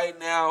enjoying right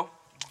now,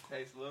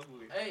 Tastes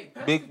lovely. Hey,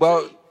 pass Big the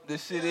Bo, treat.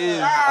 this shit is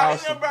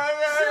awesome.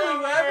 Silly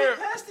rabbit,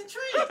 pass the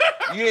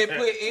treat. You ain't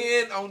put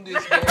in on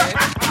this, man.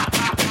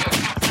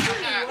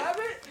 Silly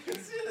rabbit.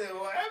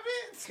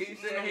 He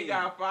said he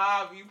got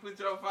 5. You put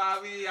your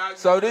 5 in. Y'all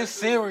So get this that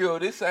cereal,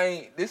 this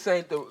ain't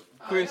the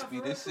crispy.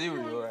 This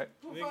cereal, right?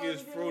 Nigga,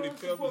 it's Fruity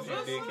Pebbles, you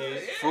dickhead.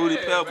 too. Fruity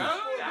Yeah, Pebbles.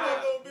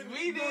 bro.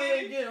 We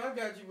did. Again, I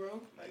got you, bro.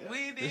 We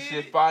did. This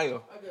shit fire.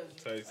 I got you.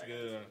 Tastes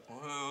good.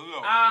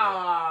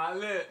 Ah,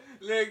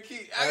 look,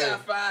 Keith, I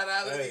got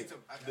 $5. Hey,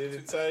 did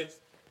it taste?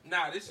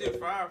 Nah, this shit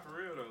fire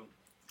for real though.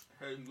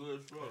 Hey, good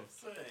as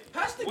fuck.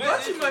 Pass the What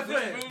gutty, is my this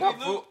friend.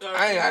 Fruity Loop?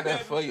 I ain't got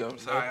that for you. I'm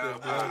sorry.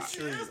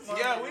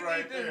 Yeah, we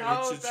need this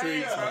whole Get your thing,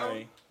 treats, bro.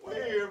 man. We're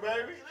here,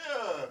 baby.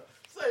 Yeah.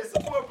 Say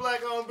support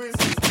black-owned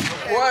businesses.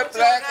 Hey, What y'all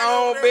black got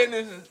over owned there?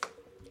 businesses?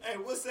 Hey,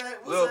 what's that?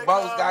 What's Little that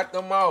boss called? got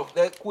them off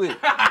that quick.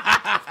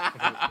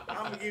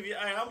 I'm gonna give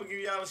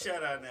y'all a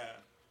shout out now.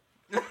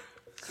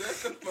 Shut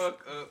the fuck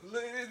up.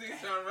 Look at this nigga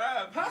trying to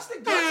ride. Pass the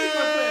gutty,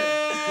 my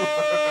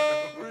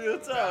friend. Real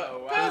talk. Oh,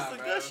 wow, Pass the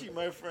bro. gushy,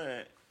 my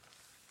friend.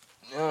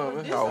 Yo,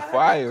 that's all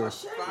fire.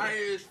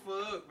 Fire as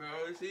fuck, bro.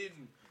 It's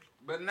hidden.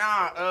 But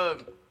nah,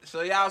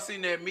 so y'all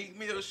seen that Meat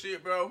Mill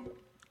shit, bro?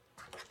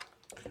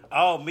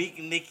 Oh, Meek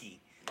and Nicki.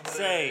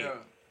 Say, Yeah.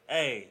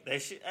 hey,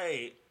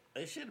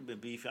 they should have been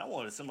beefing. I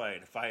wanted somebody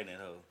to fight that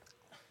hoe.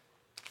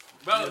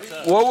 Bro, Real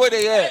talk. What were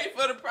they at? hey,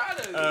 for the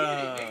product.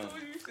 Nigga,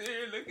 what you sitting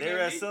here looking They were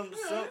at at me? some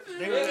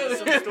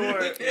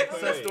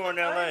store in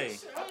LA.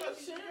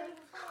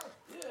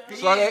 He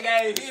So ain't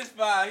gave his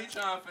 5. He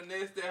trying to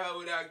finesse that hoe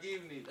without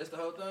giving it. That's the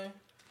whole thing?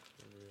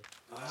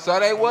 So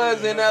they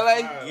was in LA?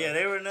 Yeah,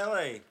 they were in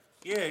LA.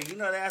 Yeah, you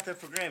know they out there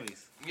for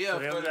Grammys. Yeah, So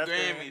they for was the out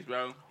there. Grammys,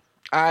 bro.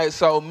 All right,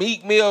 so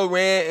Meek Mill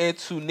ran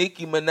into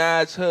Nicki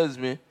Minaj's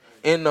husband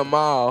in the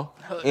mall,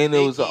 and it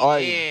was an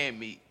argument. And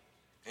Meek.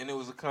 And it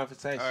was a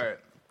confrontation. All right.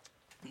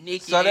 Nicki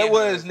So that and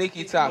was her.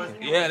 Nicki talking.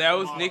 Yeah, that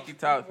was Nicki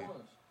talking.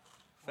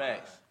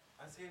 Facts.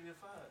 I said it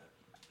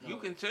 5. You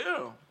can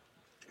tell.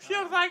 She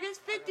was like, it's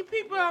 50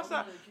 people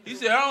outside. He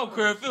said, I don't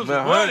care if it was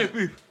Man, 100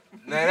 people.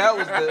 Now that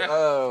was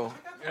the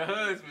The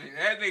husband,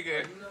 that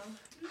nigga,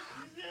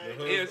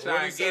 he was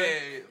trying to get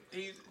at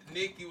it.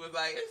 Nicki was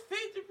like, it's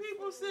 50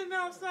 people sitting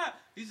outside.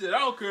 He said, I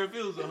don't care if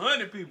it was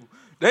 100 people.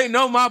 They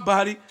know my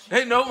body.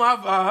 They know my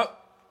vibe.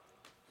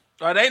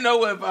 Or they know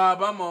what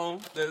vibe I'm on.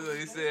 That's what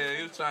he said.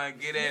 He was trying to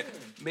get at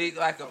Meek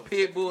like a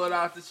pit bull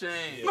off the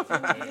chain.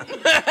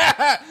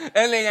 That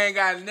nigga ain't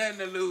got nothing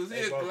to lose.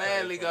 He'll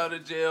gladly go to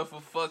jail for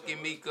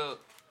fucking Meek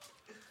up.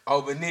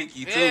 over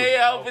Nicki too.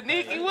 Yeah, over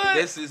Nicki what?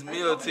 This is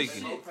meal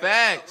ticket.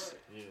 Facts.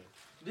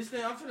 This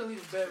thing, I'm finna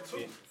leave a bad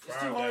review. It's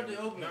too hard to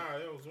open. Nah,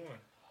 that was one.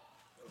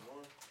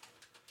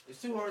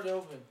 It's too hard to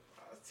open.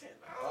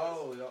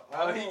 Oh, y'all.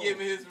 Oh, he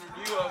giving his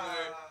review over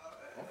there.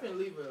 I'm finna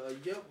leave a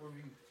Yelp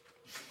review.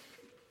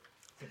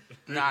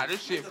 Nah,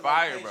 this shit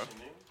fire, bro.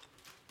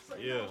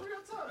 Yeah.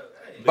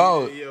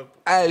 Bro, Yeah.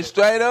 hey,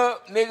 straight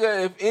up,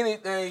 nigga, if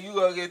anything, you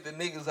gonna get the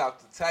niggas off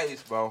the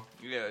taste, bro.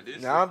 Yeah,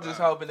 this Now, I'm just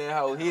hoping that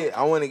hoe hit.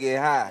 I want to get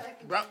high.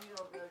 Bro,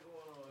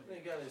 They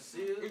got it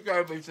sealed. you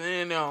gotta be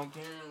saying that on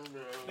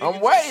camera, bro. I'm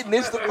waiting.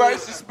 This the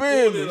first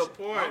experiment.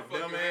 Apart,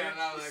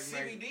 dumbass.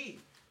 CBD.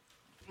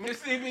 Miss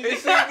CBD.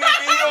 It's CBD.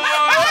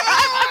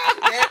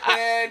 That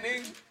bad,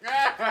 nigga.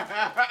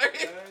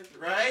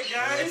 Right,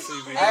 guys?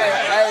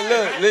 Hey,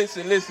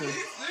 look, listen.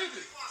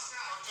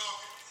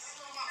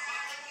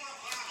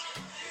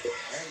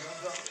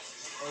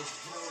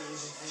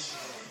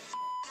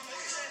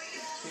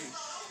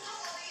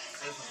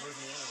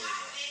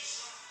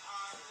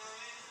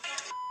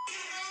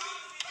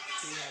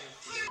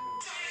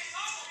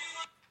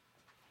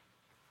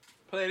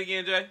 Play it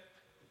again, Jay.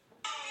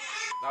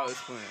 Oh,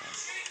 it's playing.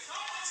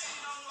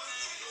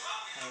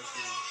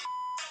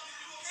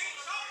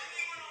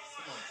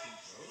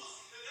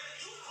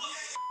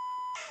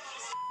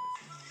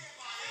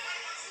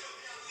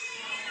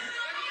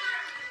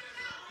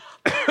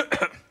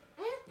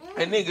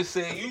 That nigga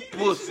said, you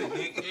pussy,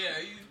 nigga.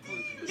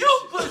 Yeah, you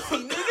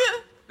pussy, nigga.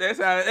 That's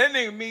how that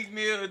nigga Meek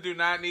Mill do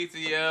not need to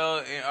yell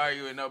and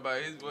argue with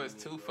nobody. His voice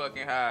too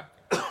fucking high.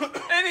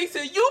 And he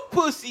said, "You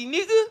pussy,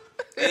 nigga."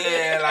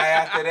 Yeah, like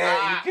after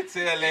that, you can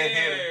tell that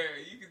hit him.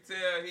 You can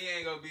tell he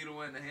ain't gonna be the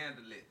one to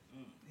handle it.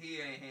 He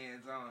ain't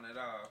hands on at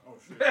all. Oh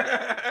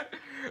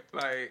shit.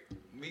 Like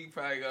Meek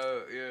probably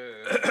go,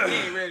 yeah. He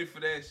ain't ready for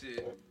that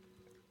shit.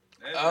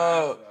 That's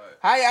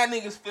How y'all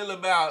niggas feel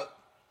about,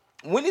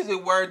 when is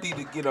it worthy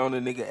to get on a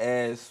nigga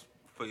ass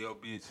for your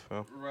bitch,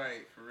 fam?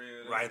 right, for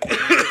real. Right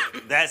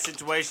there. That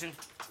situation.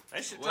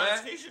 He should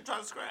try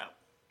to scrap.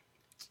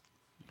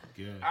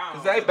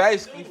 Cause they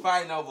basically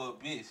fighting over a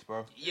bitch,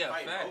 bro. Yeah,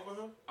 fact.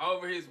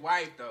 Over his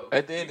wife though.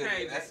 At the end you of the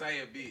can't day. just say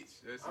a bitch.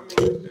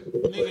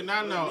 That's Nigga,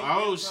 not no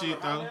old shit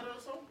though.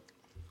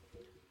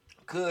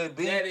 Could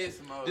be. that is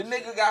some old The shit.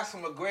 nigga got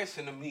some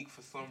aggression to Meek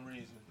for some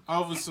reason.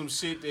 Over some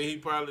shit that he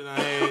probably done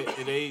had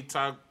that he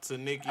talked to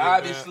Nicki about.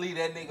 Obviously,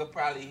 that nigga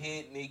probably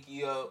hit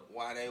Nicki up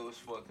while they was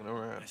fucking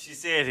around. She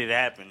said it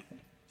happened.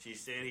 She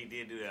said he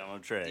did do that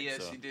on track. Yeah,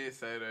 so. she did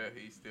say that.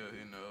 He still,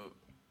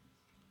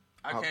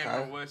 I Okay. can't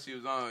remember what she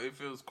was on.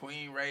 If it was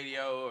Queen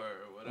Radio or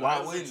whatever. Why It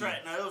was a wouldn't track.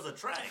 No, it was a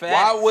track. Facts.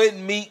 Why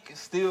wouldn't Meek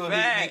still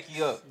Facts. hit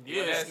Nicki up?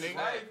 Yeah, that's nigga.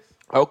 facts.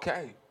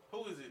 Okay.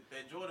 Who is it?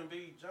 That Jordan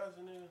B.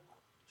 Johnson is?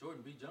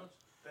 Jordan B. Johnson.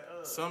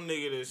 That, Some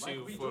nigga that she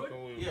Michael was B. fucking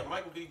Jordan? with. yeah,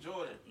 Michael B.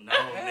 Jordan. No,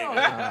 Hell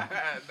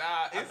nigga.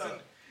 nah,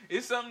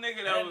 it's some nigga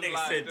that That was nigga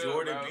locked said up,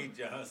 Jordan bro. B.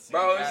 Johnson.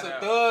 Bro, it's a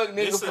thug nigga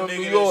This a from nigga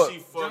New that York. she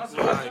fucked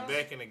with like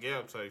back in the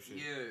gap type shit.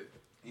 Yeah,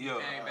 Yeah.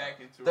 came back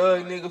into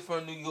Thug it. nigga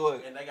from New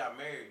York. And they got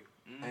married.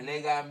 And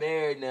they got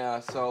married now,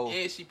 so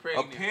And she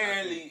pregnant.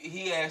 apparently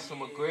he had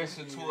some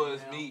aggression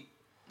towards Meek.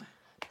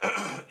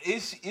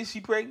 Is she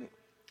pregnant?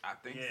 I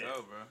think Yeah.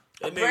 so, bro.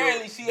 That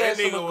Apparently she had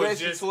some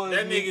aggression towards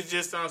that me. nigga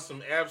just on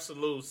some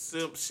absolute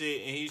simp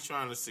shit and he's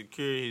trying to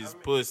secure his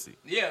pussy.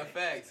 Yeah,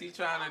 facts. He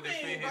trying to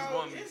defend his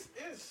woman.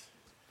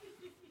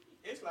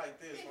 It's like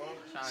this,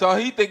 bro. So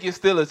he think it's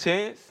still a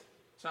chance?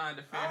 Trying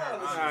to defend her.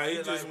 Honestly, Nah, he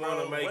feel just like,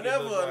 wanna bro, make it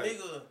whenever look a like-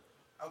 nigga,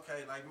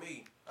 okay, like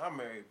me, I'm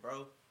married,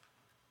 bro.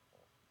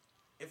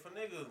 If a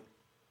nigga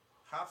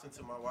hops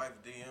into my wife's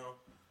DM,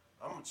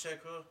 I'm gonna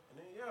check her, and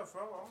then I'm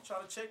gonna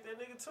try to check that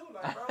nigga too,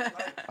 like, bro,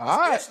 like, All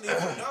right. especially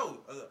if you know,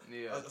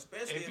 Yeah.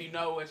 especially If you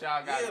know what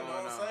y'all got yeah, going know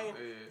what I'm on. saying?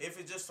 Yeah. If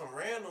it's just some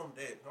random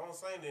that, know what I'm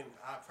saying, then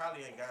I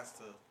probably ain't got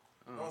to, know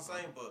what I'm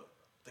saying, but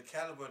the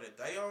caliber that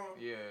they on,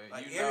 Yeah,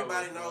 like you know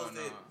everybody what's knows going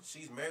that on.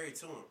 she's married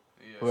to him.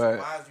 Yeah. Right.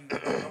 Why is you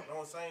know what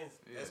I'm saying?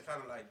 That's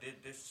kind of like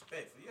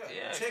disrespectful.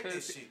 Yeah, Check 'cause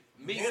this shit.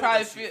 me Handle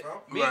probably this shit,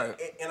 feel- bro. me-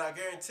 Right. And I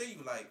guarantee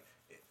you, like,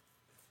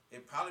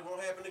 it probably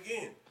won't happen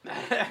again.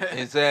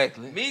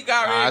 Exactly. Me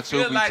got ready to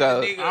truth feel be like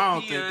told. a nigga. I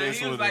don't he, think that's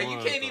he was what it like, you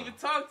was, can't though. even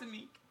talk to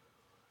me.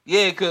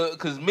 Yeah,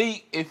 cause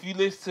Meek, if you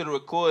listen to the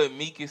record,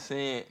 Meek is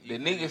saying, the You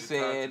can't nigga even talk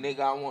saying, to me. nigga,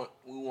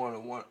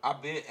 want one.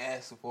 I've been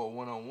asking for a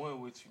 1-on-1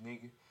 with you,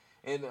 nigga.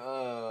 And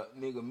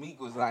nigga Meek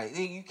was like,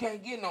 nigga, you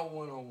can't get no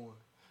 1-on-1.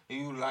 And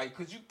you was like,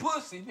 cause you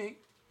pussy, nigga.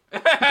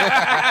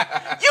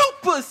 You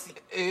pussy.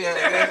 Yeah,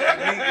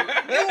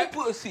 that's nigga. You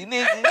pussy,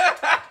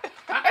 nigga.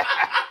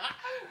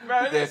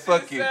 Bro, That that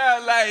fucking shit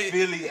sound like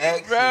Philly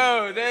accent.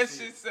 Bro, that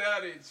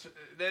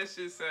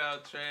shit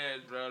sound trash,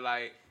 bro.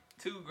 Like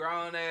 2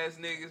 grown ass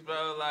niggas,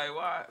 bro. Like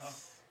what?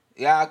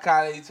 Y'all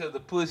calling each other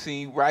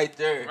pussy right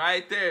there.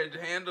 Right there,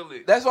 handle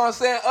it. That's what I'm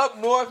saying. Up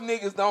north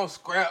niggas don't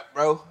scrap,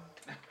 bro.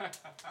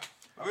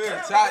 Real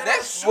talk.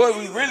 That's what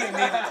we really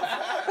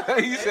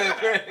need. You said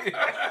crazy.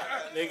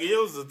 Nigga,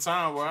 it was a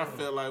time where I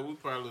felt like we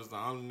probably was the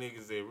only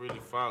niggas that really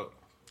fought.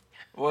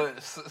 Well,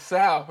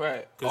 South,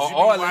 right? Cause you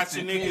All be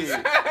watching niggas.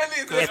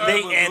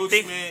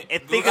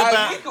 And think Like,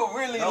 about we could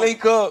really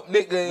link up,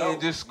 nigga,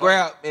 and just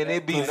scrap, and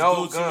it be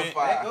no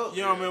gunfire.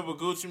 You don't remember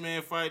Gucci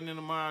Man fighting in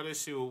the mall? That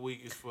shit was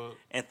weak as fuck.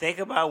 and think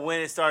about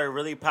when it started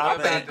really I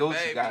popping. think The Gucci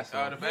baby, got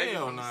some. the baby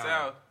Hell from the nah.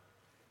 South.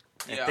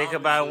 And Yeah, think I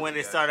don't about think when Gucci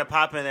it got started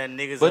popping and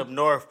niggas But- up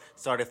north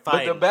started But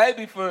fighting. the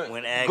baby from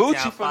when Ag Gucci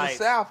Town from the fights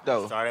South,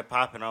 though. started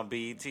popping on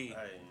BET.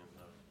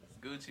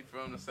 Gucci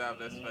from the South,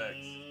 that's facts.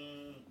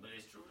 But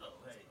it's true though.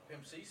 Hey.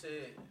 Pimp C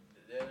said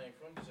that ain't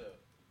from the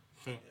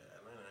South.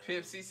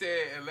 Pimp C said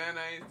Atlanta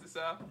ain't the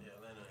South.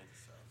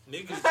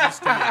 Niggas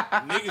just can't.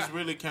 Niggas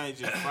really can't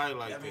just fight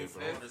like that, bro.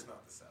 It's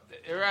not the South.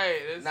 Right.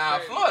 That's Nah,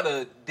 crazy.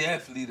 Florida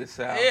definitely the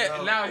South.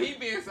 Yeah, now he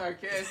being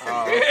sarcastic.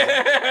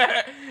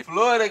 Oh,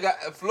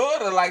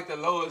 Florida like the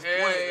lowest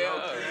Yeah, point.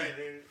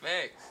 yeah.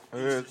 Facts.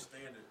 Yeah.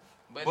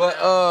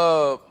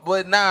 But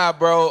But nah,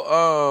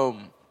 bro.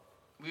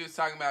 we was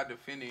talking about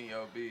defending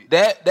your beat.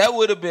 That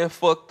would have been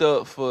fucked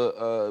up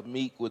for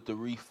Meek with the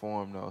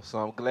reform though. So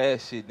I'm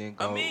glad shit didn't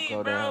go,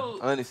 go down. bro,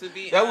 Honestly, to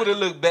be that would have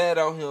honest- looked bad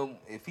on him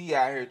if he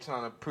out here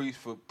trying to preach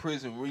for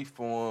prison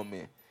reform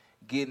and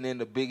getting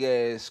into big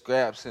ass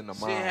scraps in the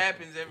Shit mall.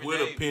 happens every With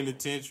day. a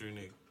penitentiary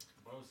nigga.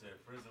 Bro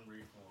said prison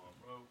reform,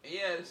 bro.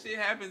 Yeah, the shit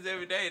happens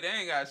every day. They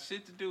ain't got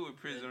shit to do with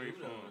prison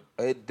reform.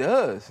 It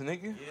does,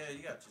 nigga. Yeah,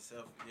 you got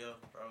yourself,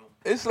 bro.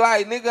 It's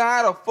like, nigga,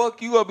 how the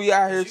fuck you gonna be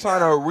out here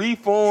trying to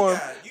reform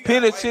you got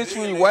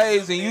penitentiary white ways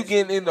and millionaires you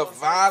getting into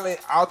violent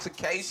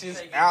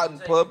altercations out in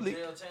public?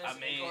 I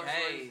mean,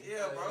 hey.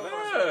 Yeah, bro.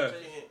 Yeah.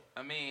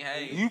 I mean,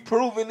 hey. You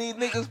proving these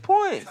niggas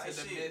points.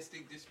 It's a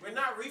domestic dispute. We're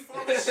not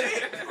reforming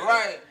shit.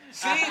 Right.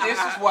 See, this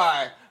is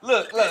why.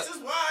 Look. This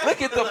is why.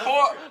 Look at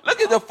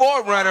the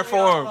forerunner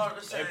for him.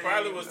 They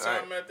probably was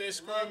talking about that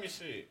scrummy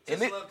shit. Just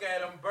And it- look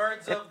at them,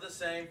 birds of the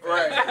same feather.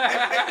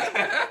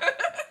 Right.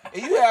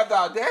 And you have the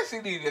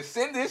audacity to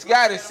send this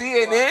guy to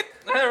CNN.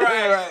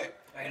 Right.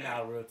 Ain't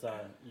not real time.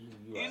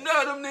 You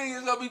know them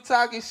niggas gonna be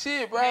talking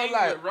shit, bro. Hey,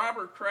 Like, with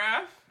Robert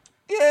Kraft.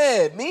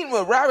 yeah, meeting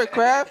with Robert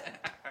Kraft.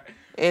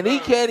 And he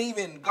can't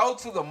even go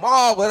to the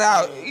mall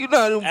without, you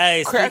know, them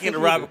Hey, crackers speaking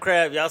of with Robert it.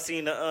 Kraft, y'all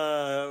seen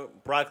the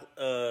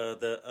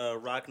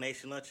Rock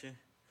Nation luncheon?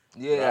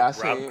 Yeah, I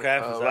see Robert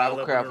Kraft was all Robert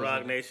up Kraft in the was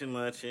Rock Nation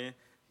luncheon.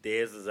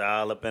 Dez is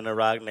all up in the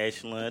Rock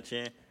Nation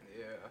luncheon.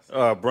 Yeah.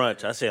 Or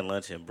brunch. I said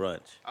luncheon, brunch.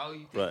 Oh,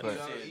 you Right. think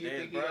you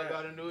think he gonna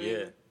go to New Yeah.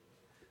 England?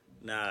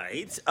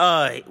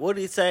 Nah, what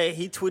did he say?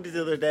 He tweeted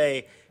the other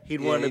day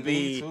he'd want to he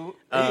be too.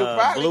 He'll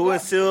probably blue go-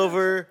 and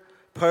silver,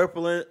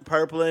 purple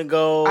and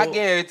gold. I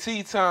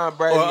guarantee Tom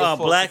Brady or will fuck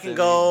black with and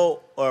that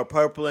gold, or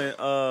purple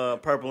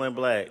and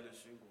black.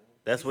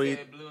 That's what he.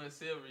 said blue and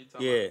silver. He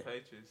talking Yeah. about the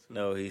Patriots.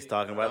 No, he's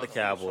talking about the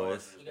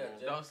Cowboys.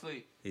 Don't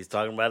sleep. He's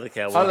talking about the nigga.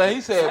 Cowboys. Hold on, he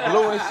said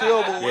blue and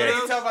silver. Yeah.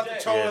 You talking about the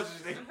Chargers?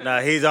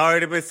 Nah, he's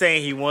already been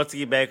saying he wants to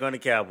get back on the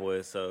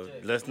Cowboys. So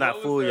let's not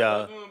What fool was the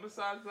y'all. other one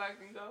besides black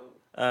and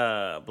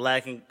gold?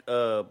 Black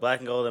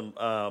and gold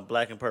and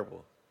black and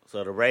purple.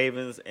 So the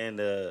Ravens and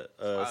the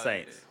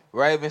Saints.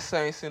 Ravens,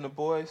 Saints, and the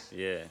boys.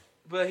 Yeah.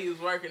 But he was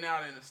working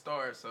out in the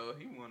Stars, so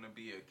he want to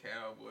be a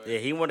Cowboy. Yeah,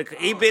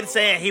 he been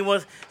saying he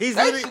wants. He's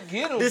They literally should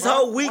get him, this bro.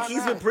 whole week Why he's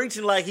not? been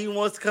preaching like he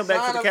wants to come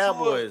back to the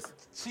Cowboys.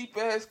 Cheap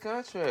ass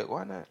contract.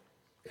 Why not?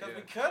 Because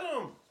we cut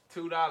him.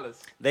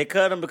 $2. They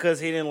cut him because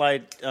he didn't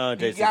like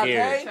Jason got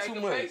Garrett. paid. Take Too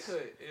a much. pay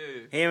cut.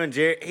 Yeah. Him and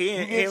You get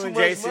him too and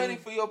much Jason. money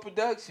for your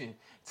production.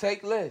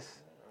 Take less.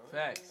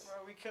 Facts.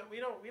 Bro, we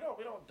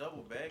don't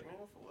double back,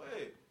 man. For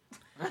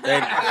what?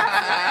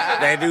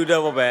 They do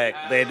double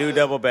back. They do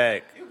double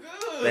back. You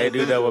good? They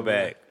do double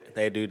back.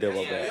 They do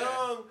double back.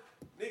 Young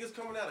niggas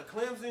coming out of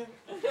Clemson.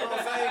 You know what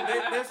I'm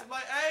saying? That's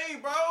like, hey,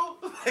 bro.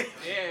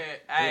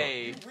 Yeah.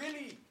 Hey.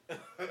 Really?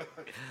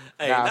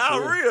 Hey, Nah, not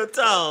for real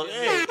talk.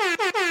 Hey, Fuck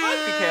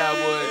the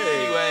Cowboys.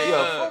 Anyway,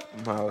 Yo, fuck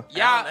them hoes.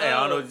 y'all. hey, I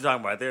don't know what you're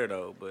talking about there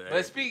though, but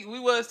hey. We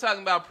was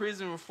talking about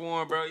prison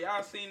reform, bro.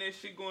 Y'all seen that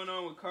shit going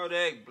on with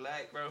Kodak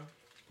Black, bro?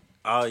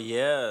 Oh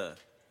yeah.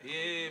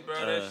 Yeah, bro.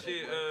 That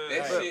shit.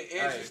 That shit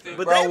interesting,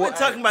 But bro. they've been What-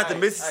 talking about the hey,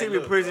 Mississippi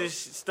look, prison bro.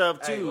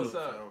 stuff Hey, too. what's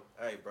up?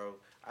 Hey, bro.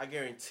 I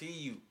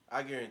guarantee,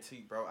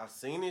 bro. I've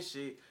seen this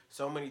shit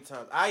so many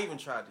times. I even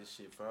tried this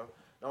shit, bro.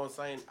 Know what I'm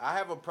saying? I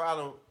have a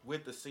problem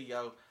with the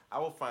CO. I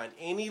will find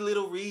any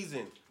little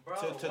reason Bro,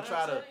 to what try I'm to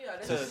telling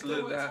y'all, to that's slip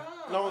doing down. time.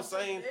 know what I'm I'm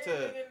saying? everything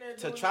in there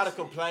To doing try to this shit.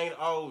 complain,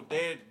 oh,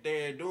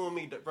 they're doing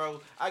me,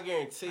 bro. I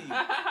guarantee you.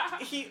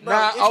 Bro,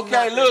 Nah, it's not okay,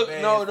 that look,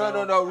 bad, no,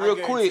 bro. real I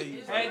guarantee quick.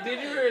 you, Hey,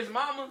 did you hear his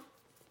mama?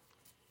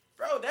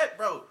 Bro,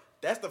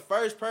 that's the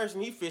first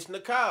person he fishing the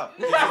car.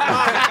 It's his mama.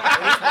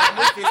 And his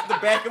mama fishing to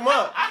back him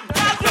up.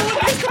 Not doing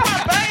this to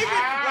my baby.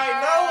 Like,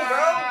 no,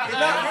 bro. You're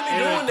not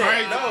really doing that.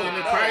 And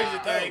the No, crazy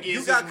thing is,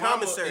 you got his mama,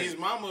 commissary. his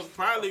mama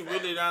probably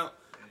really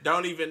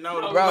don't even know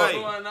the Bro. play.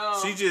 Going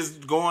on. She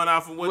just going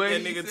off of what What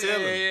that he nigga said, tell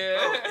her.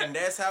 yeah. And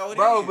that's how it is.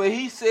 Bro, but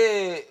he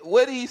said,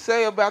 what did he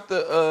say about They're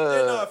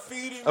the not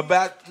feeding me.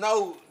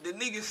 the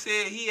nigga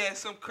said he had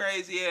some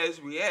crazy ass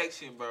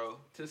reaction, bro,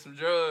 To some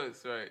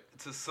drugs, right?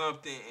 to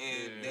something,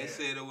 and Yeah. they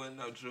said there wasn't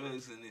no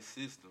drugs in his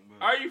system,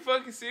 bro. Are you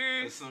fucking Or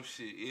serious? some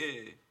shit,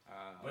 yeah.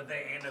 But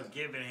they end up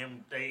giving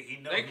him. He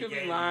know They he could be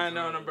gave lying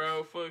him on him,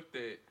 drugs. bro. Fuck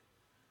that.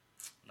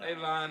 They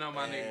lying on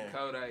my Man. nigga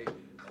Kodak.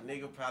 A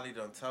nigga probably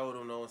done told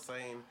him, know what I'm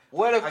saying?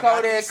 What if I got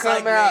Kodak these psych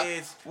come out?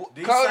 meds.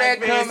 These Kodak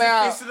psych come meds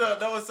out, to fix it up,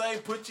 know what I'm saying?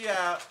 Put you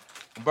out.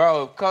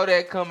 bro. If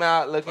Kodak come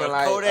out looking Or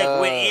like Kodak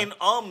went in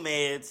on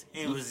meds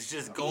and was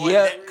just going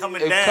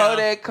coming if down.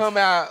 Kodak come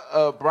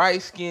out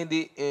bright skinned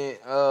and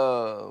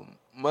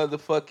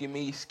motherfucking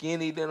me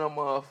skinny than a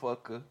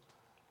motherfucker,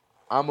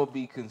 I'ma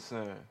be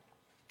concerned.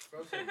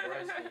 Bro said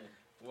bright skin.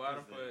 Why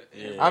the fuck?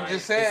 Yeah. I'm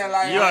just saying,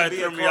 like, You already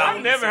threw me off.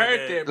 I've never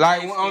heard that.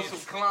 like bright on skin.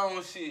 some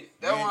clone shit.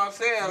 That's what I'm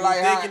saying. You Like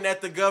how, thinking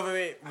that the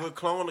government would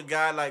clone a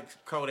guy like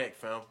Kodak,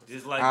 fam?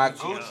 Just like how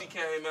Gucci.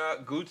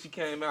 Gucci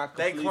came out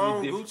They completely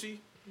clone different. Gucci?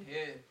 Yeah.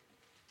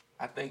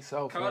 I think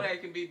so. fam.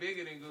 Kodak can be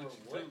bigger than Gucci,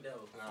 too. What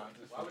though?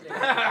 Why would they?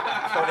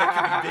 Kodak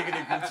could be bigger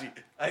than Gucci.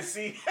 I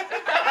see.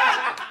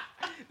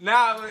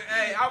 Nah, but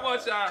hey, I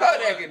want y'all.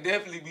 Kodak can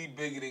definitely be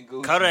bigger than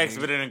Gucci. Kodak's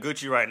nigga. bigger than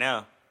Gucci right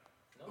now.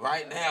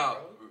 Right now.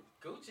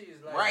 Bro. Gucci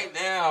is like Right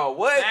now.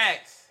 What?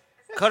 Facts.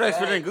 Kodak's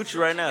bigger than Gucci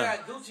right You now.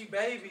 got Gucci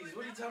babies.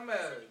 What are you talking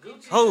about?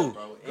 Gucci. Who?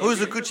 Bro, Who's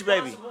the he Gucci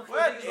baby? responsible for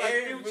What? niggas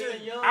like Future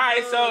and Young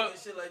Alright, Thug so- and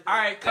shit like that.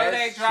 Alright, Kodak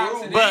That's drops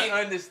true, it. but- we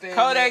understand.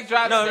 Kodak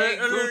dropped No, it.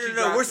 Gucci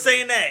dropped We're it.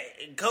 saying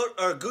that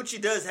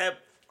Gucci does have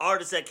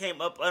artists that came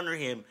up under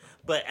him,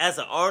 but as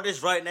an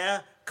artist right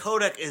now,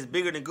 Kodak is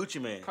bigger than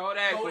Gucci Mane.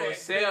 Kodak will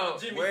sell.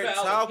 Jimmy We're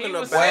Fallon. talking He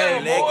was about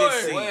selling more.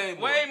 legacy. Way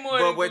more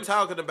But than we're Gucci.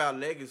 talking about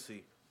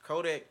legacy.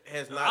 Kodak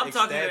has not I'm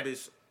talking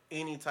established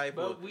any type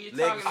But of we talking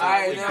legacy. about-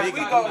 Alright, with now big we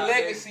talking go about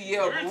legacy,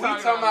 yeah. We're But we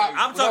talking talking about.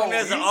 about- I'm talking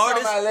as an you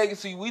artist. Talking about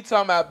legacy. We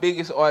talking about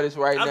biggest artists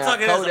right I'm now.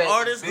 talking as an Kodak's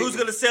artist who's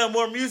bigger. gonna sell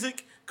more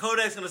music.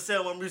 Kodak's gonna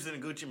sell more music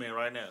than Gucci Mane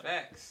right now.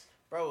 Facts.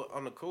 Bro,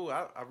 on the cool,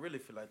 I really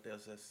feel like they'll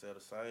just sell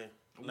the same.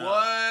 Nah.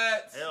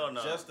 What? Hell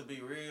no. Just to be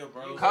real,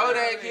 bro.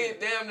 Kodak hit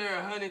damn near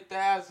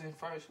 100,000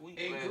 first week.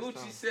 And last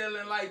Gucci time.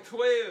 selling like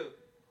 12.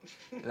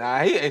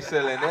 Nah, he ain't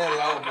selling that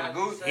low, but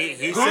Gucci.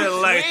 He's Gucci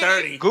selling like nigga.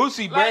 30.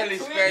 Gucci Like barely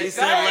 20, scratched He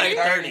selling like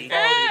 30, 40, 30. bro.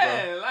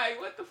 Yeah, like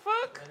what the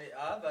fuck? And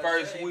I was about to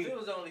First say, if week. it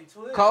was only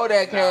 12.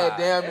 Kodak had Nah,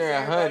 damn That's near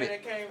everybody 100.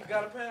 that came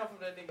got a pound from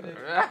that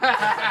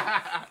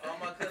nigga. All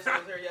my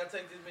customers here, y'all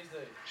take this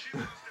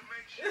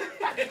mixtape.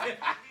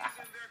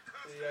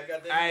 See, I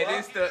got that. Hey, block.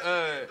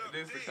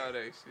 this the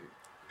Kodak shit.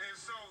 And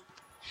so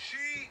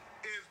she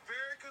is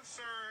very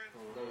concerned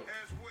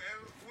as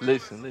well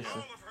Listen, as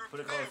listen. all of her Put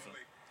it closer.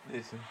 family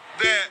Listen.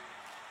 that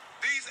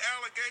these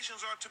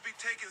allegations are to be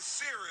taken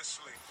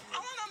seriously.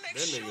 I want to make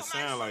That sure nigga my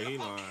sound like son he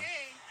is lying.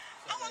 okay.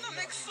 I want to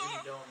make sure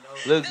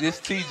Look, this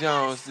T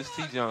Jones. This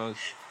T Jones.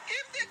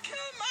 if they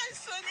kill my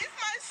son, if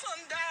my son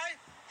die,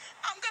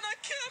 I'm gonna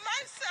kill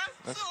myself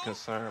That's a too.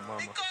 concern,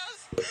 mama. Because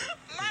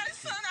my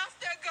son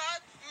after God,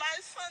 my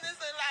son is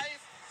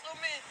alive for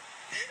me.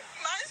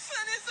 My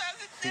son is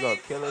everything. She gonna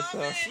kill for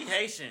herself? me. She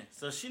Haitian,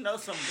 so she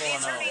knows something going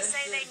on. Attorneys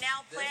say they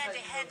now That's plan how to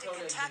you head know to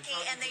Kodak Kentucky,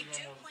 been and they talking do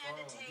to him on plan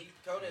to the phone.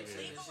 take Kodak said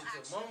legal this shit to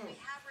action. mama. They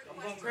have I'm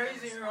going requested crazy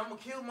this here. I'm gonna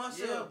kill Yeah,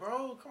 myself.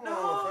 bro. Come on,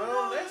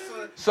 bro. That's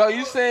a... So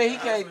you saying he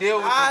can't deal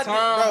with I the did,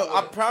 time? bro.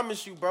 I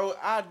promise you, bro.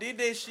 I did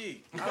that shit.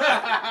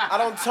 I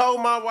don't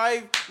told my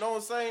wife. Know what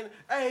I'm saying?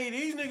 Hey,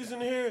 these niggas in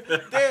here,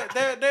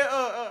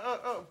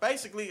 they're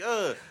basically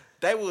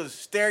they was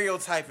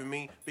stereotyping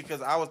me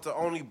because I was the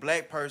only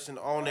black person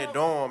on that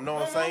dorm. Know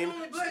what I'm saying?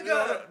 only black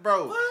guy.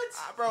 Bro,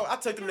 What? I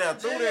took them down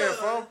through Jail. there,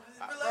 bro.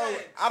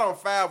 Relax. I don't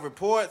file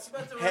reports. You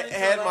about to run into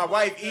Had my like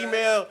wife black guy.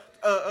 email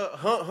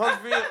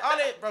Huntsville, all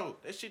that, bro.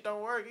 That shit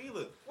don't work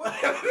either. No,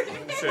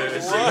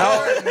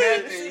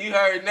 nothing. You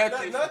heard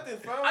nothing. Nothing,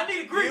 bro. I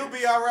need a grievance.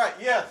 You'll be all right.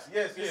 Yes.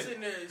 You're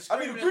sitting there I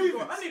need a screaming at the grievance.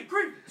 door. I need a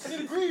grievance. I need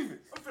a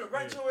grievance. I'm finna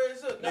write your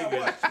ass up. Now Nigga,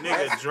 what?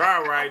 nigga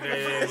dry right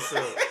there ass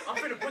up. I'm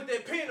finna put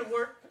that pen to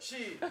work.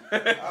 Shit.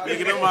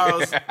 Nigga,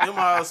 them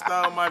all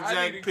stole my I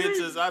Jack need a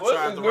pictures. I What's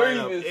tried a to write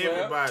up grievance, man?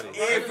 everybody.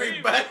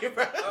 Everybody,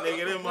 bro.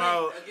 Nigga, them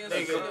all,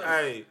 nigga,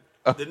 hey,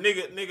 the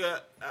nigga,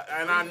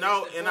 and I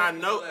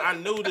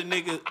knew the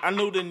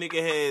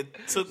nigga had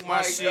took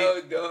my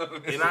shit,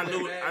 and I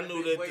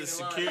knew that the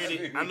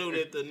security, I knew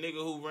that the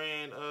nigga who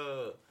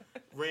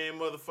ran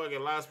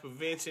motherfucking loss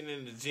prevention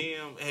in the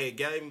gym had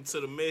gave him to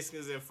the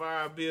Mexicans in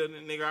fire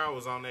building. Nigga, I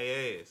was on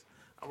their ass.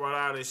 I brought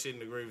all that shit in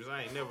the grievance.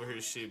 I ain't never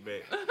heard shit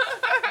back.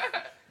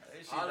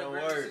 This shit All the don't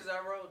work. references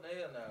I wrote,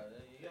 hell no.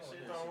 That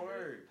shit don't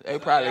work. They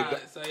probably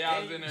So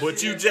y'all was in there.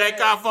 But you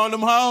jack off on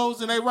them hoes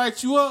and they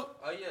write you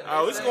up. Oh, yeah.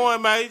 Oh, it's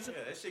going major.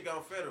 Yeah, that shit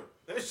gonna fit him.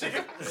 That shit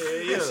Yeah.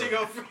 that shit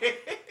gonna fit.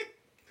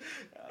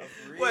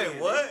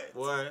 Wait, what?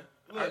 What?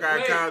 I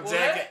got called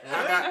jacking.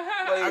 I got.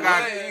 What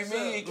you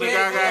mean? Nigga,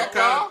 I got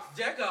called.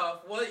 Jack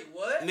off. Wait,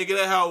 what? Nigga,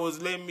 that hoe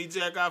was letting me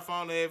jack off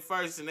on her at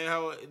first, and this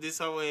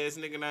hoe ass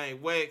nigga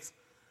named Wax.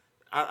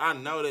 I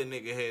know that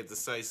nigga had to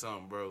say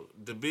something, bro.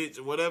 The bitch,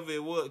 whatever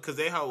it was, cause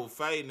that hoe was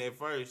fading at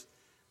first.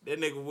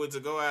 That nigga went to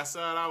go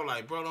outside. I was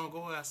like, bro, don't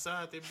go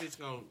outside. That bitch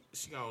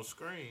she gonna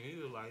scream.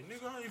 He was like,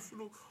 nigga, I'm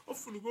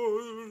finna go.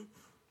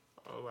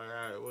 I was like,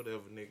 all right,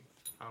 whatever, nigga.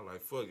 I was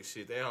like, fuck it,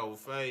 shit. That hoe was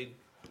fading.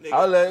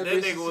 Nigga,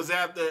 that nigga was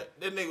out there.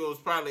 That nigga was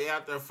probably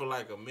out there for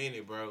like a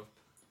minute, bro.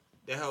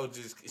 That hoe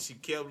she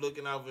kept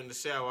looking over in the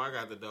shower. I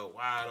got the door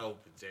wide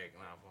open,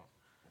 jacking off on.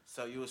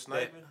 So you was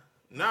sniping?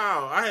 No,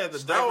 I had the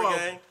door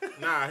open.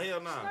 Nah,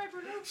 hell no.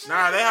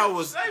 Nah, that hoe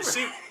was real.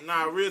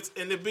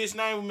 And the bitch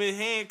name was Miss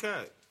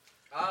Hancock.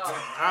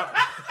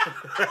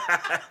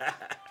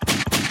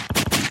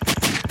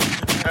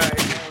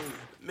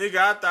 Nigga,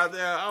 I thought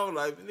that I was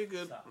like,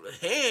 nigga,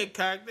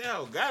 Hancock, that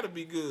hoe gotta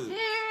be good.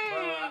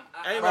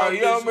 Bro,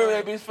 you don't remember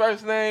that bitch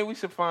first name? We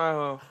should find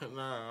her.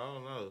 Nah, I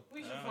don't know.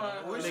 We should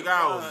find her. Nigga,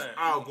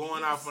 I was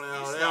going off on that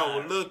hoe. That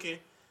hoe was looking.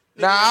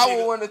 Nah, I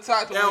would want to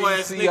talk to that one of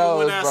you ass nigga CEOs,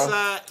 went bro.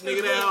 outside.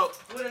 Nigga, that hoe.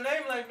 With a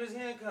name like Miss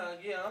Hancock,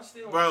 yeah, I'm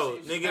still. Bro,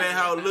 nigga, that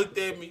hoe looked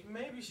at me.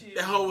 Maybe she.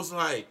 That hoe was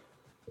like,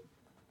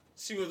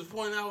 she was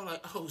pointing out, I was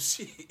like, oh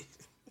shit.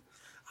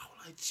 I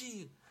was like,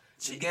 chill.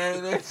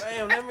 Gang,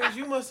 Damn, that means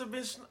you must have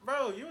been,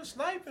 bro. You was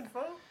sniping,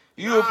 bro.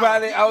 you were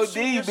probably OD,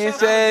 shooting bitch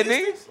yourself ass out the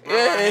nigga. distance? Bro, I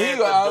Yeah, had he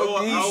the was door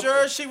OD. You open.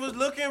 sure she was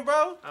looking,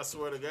 bro? I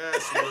swear to God,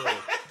 she was.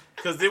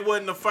 Cause it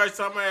wasn't the first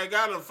time I had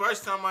got her. The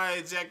first time I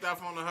had jacked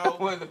off on the hoe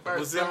Wasn't the first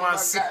was in time my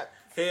I got-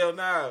 hell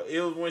no. It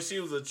was when she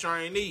was a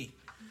trainee.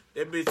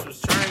 That bitch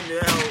was trained.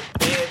 That hoe,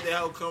 they had that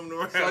hoe coming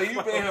around. So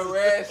you been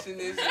harassing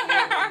this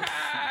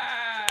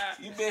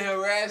you been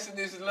harassing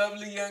this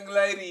lovely young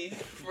lady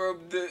from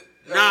the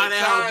that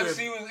hoe time been-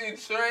 she was in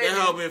training.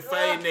 That hoe been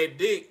fading that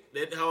dick.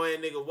 That hoe ass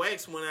nigga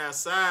Wax went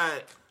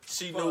outside.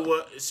 She knew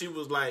what she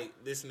was like.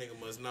 This nigga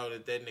must know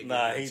that nigga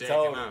Nah, was he jacking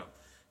told him. out.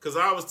 Cause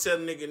I was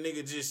telling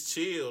nigga just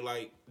chill,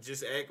 like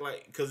just act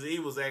like. Cause he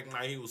was acting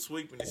like he was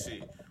sweeping and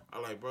shit. I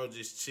like, bro,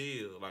 just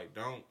chill, like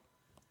don't.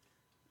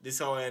 This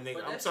whole ass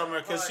nigga. I'm talking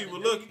about cause she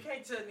was looking. You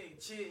can't tell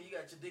nigga chill. You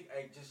got your dick.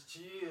 Hey, just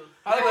chill.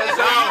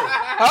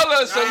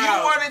 Hold on, so you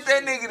No. wanted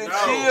that nigga to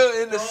No.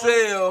 chill in the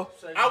cell.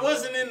 I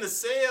wasn't in the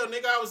cell,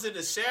 nigga. I was in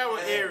the shower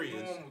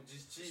areas.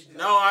 Just chill.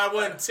 No, I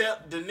wasn't tell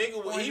the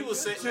nigga. He was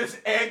saying. Just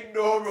act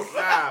normal.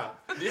 Nah,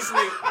 this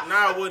nigga.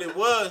 Nah, what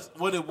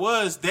it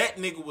was, that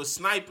nigga was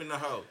sniping the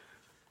hoe.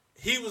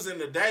 He was in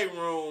the day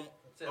room,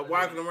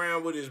 walking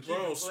around with his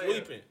broom,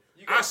 sweeping.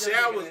 Our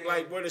showers,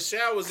 like where the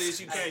showers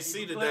is, you can't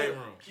see the day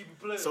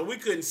room. So we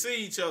couldn't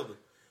see each other.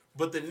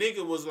 But the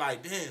nigga was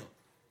like, damn.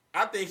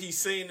 I think he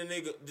seen the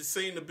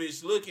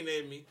bitch looking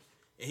at me,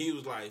 and he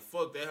was like,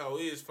 fuck, that hoe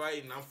is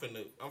fighting. I'm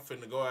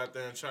finna go out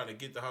there and try to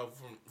get the hoe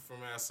from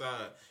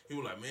outside. He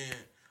was like, man,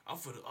 I'm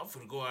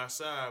finna go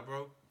outside,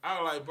 bro.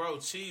 I was like, bro,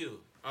 chill.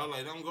 I was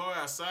like, don't go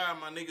outside,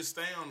 my nigga,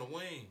 stay on the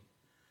wing.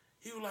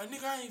 He was like,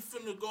 nigga, I ain't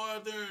finna go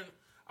out there and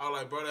I was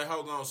like, bro, that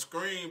hoe gonna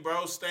scream,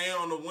 bro. Stay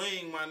on the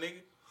wing, my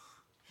nigga.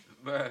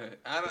 But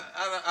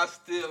I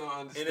still don't And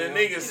understand. the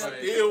nigga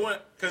still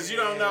went, cause you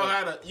don't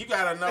know you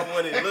gotta know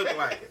what it look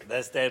like.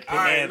 That's that All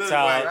right, pen look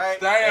talk. like,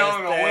 Stay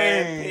on the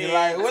wing.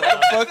 Like, what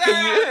the fuck are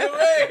you?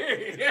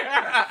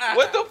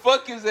 What the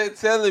fuck is that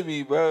telling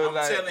me, bro? I'm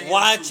Like, telling him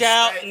watch to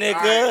out, stay- nigga.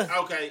 All right,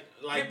 okay,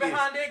 like Get this.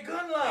 behind that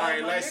gun line. All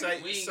right, my let's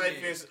nigga. say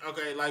for instance,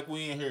 okay, like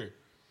we in here.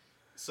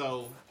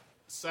 So,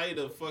 say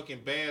the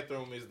fucking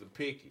bathroom is the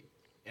picket,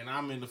 and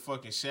I'm in the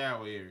fucking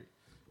shower area.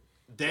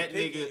 That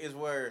Picket nigga is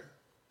where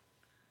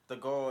the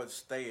guards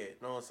stay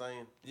at. Know what I'm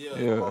saying?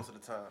 Yeah. Most of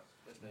the time.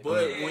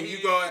 But when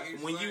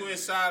you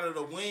inside of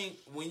the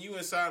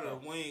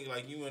wing,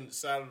 like you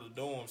inside of the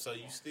dorm, so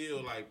you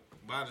still like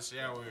by the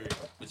shower area,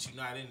 but you're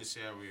not in the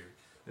shower area.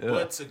 Yeah.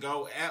 But to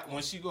go out,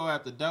 once you go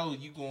out the door,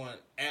 you going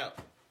out.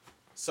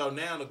 So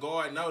now the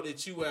guard know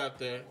that you out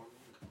there.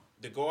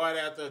 The guard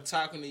out there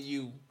talking to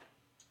you,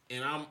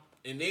 and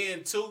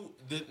then too,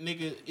 the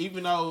nigga,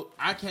 even though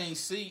I can't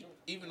see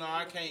the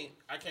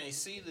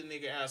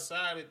nigga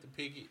outside at the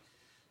picket,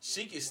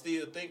 she can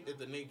still think that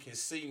the nigga can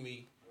see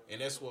me. And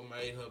that's what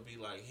made her be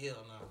like, hell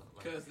no.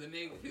 Like, Cause the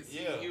nigga can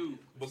see Yeah. you.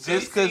 Because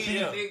Just 'cause see he-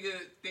 the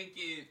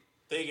nigga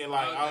thinking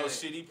like, Okay. oh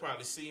shit, he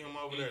probably see him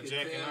over He there can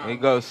jacking tell. out. he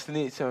go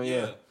snitch on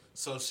Yeah. you.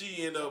 So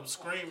she ended up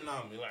screaming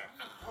on me like,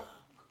 ah.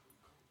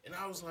 And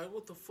I was like,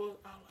 what the fuck?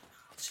 I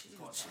was like,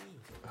 no, chill.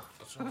 I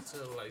was trying to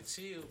tell her like,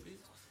 chill, bitch.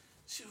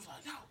 She was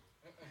like, no.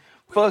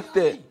 Fuck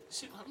that.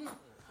 She was like, no.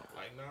 I'm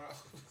like,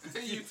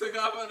 nah. you took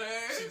off on her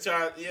She ass.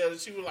 tried, yeah.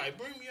 She was like,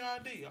 bring me your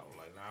ID. I was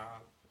like, nah.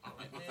 I'm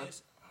like, man,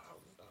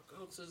 I'll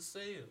go to the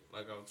cell.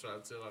 Like I was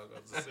trying to tell her I'll go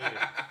to the cell.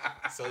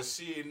 So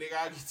shit, nigga,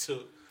 I get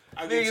to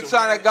Nigga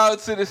trying to go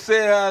to the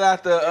cell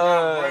after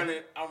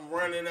I'm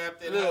running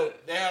after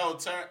that whole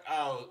turn.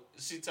 Oh,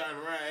 she turned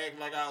around, acting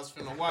like I was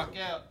finna walk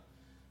out.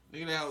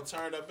 Nigga, that whole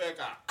turned her back.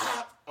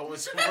 I went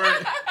to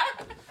running.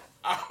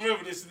 I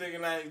remember this nigga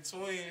named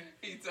Twin.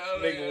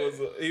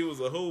 He was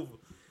a Hoover.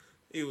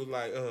 He was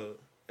like, that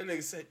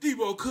nigga said,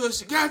 Debo Kush,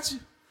 she got you.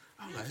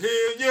 I'm like,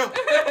 hell yeah.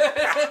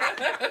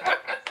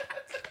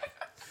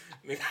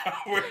 Nigga,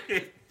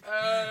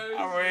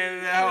 I ran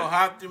in that hole,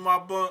 hopped in my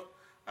bunk.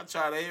 I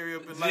tried to hurry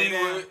up and lay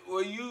down.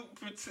 Were you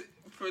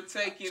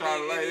partaking in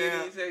any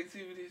of these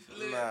activities?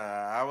 Nah,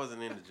 I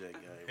wasn't in the J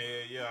game.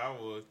 Hell yeah, I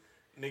was.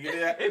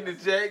 Nigga, in the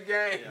J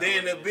game.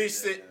 Then the bitch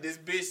said, this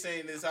bitch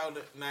saying this hoe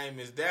name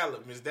Miss Dalla.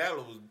 Miss Dalla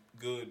was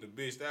good. The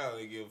bitch that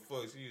didn't give a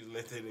fuck. She just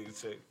let that nigga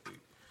check me.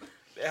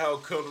 That hoe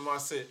come to my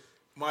set.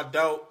 My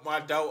door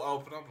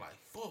open. I'm like,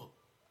 fuck.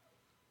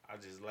 I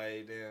just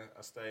laid down.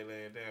 I stayed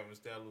laying down. Miss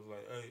Dalla was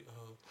like, hey,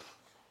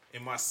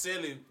 and my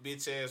silly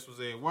bitch ass was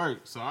at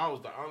work, so I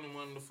was the only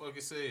one in the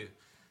fucking cell.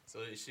 So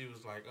she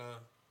was like,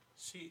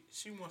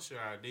 she wants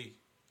your ID.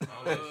 I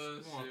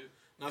was like,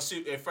 no,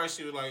 at first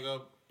she was like,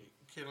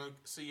 can I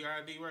see your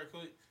ID right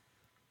quick?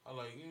 I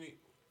like, you need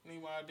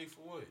my ID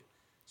for what?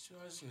 She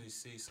was, I just need to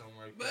see something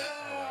right quick. I was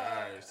like,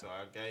 all right, so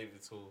I gave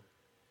it to her.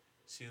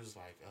 She was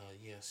like,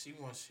 yeah, she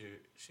wants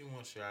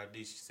your ID.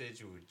 She said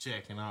you were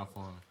jacking off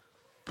on her.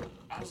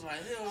 I was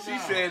like, hell no. She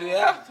said it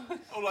after.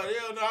 I was like,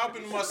 hell no, I've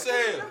been in my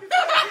cell.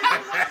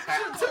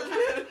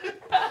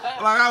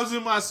 Like I was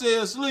in my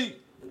cell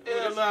asleep.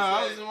 Hell no,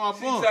 I was in my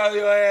bunk. She told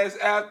your ass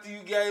after you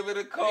gave her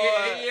the card.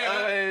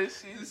 Yeah.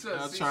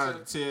 I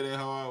tried to tell that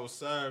how I was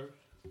sorry.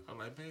 I'm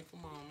like, man,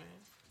 come on, man.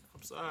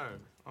 I'm sorry.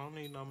 I don't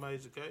need no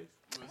major case.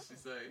 What she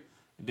say?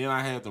 Then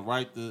I had to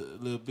write the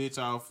little bitch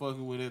I was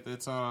fucking with at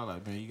that time. I was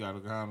like, man, you gotta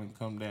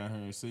come down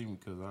here and see me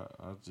because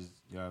I just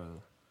got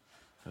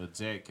a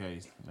jack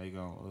case. They I ain't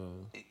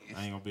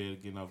gonna be able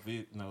to get no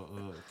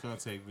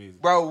contact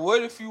visit. Bro,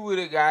 what if you would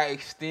have got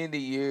extended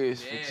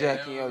years for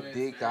jacking your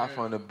dick off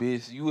on a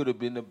bitch? You would have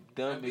been the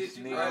dumbest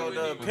nigga. Bro,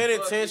 the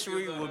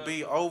penitentiary would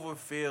be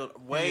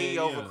overfilled, way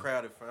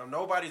overcrowded, fam.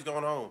 Nobody's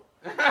going home.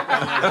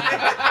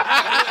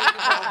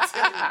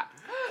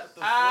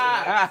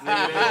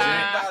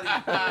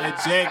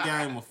 That jack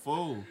game a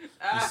fool.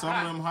 And some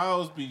of them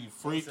hoes be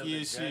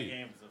freaky as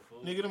shit.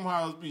 Nigga, them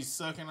hoes be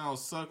sucking on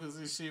suckers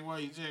and shit while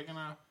you jacking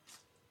out.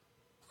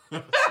 See,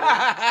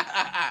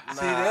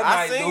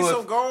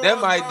 that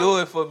might do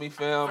it for me,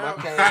 fam. I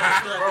can't.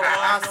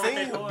 I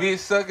seen bitch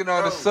sucking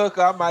on the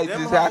sucker. I might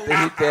just have to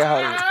hit that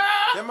hoe.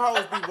 Them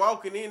hoes be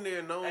walking in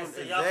there knowing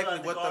exactly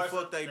what the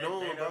fuck they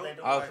doing, bro.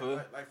 Like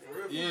for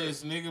real.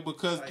 Yes, nigga,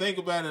 because think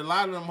about it, a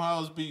lot of them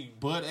hoes be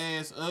butt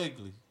ass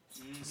ugly.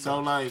 So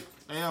like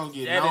they don't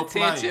get no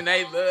attention.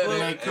 Play. They love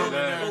it.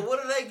 But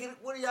what do they get?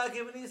 What are y'all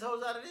giving these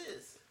hoes out of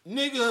this?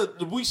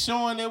 Nigga, we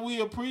showing that we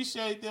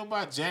appreciate them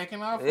by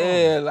jacking off.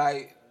 Yeah,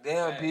 like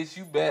damn, bitch,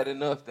 you bad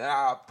enough that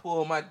I'll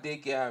pull my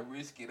dick out and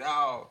risk it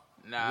all.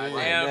 Nah,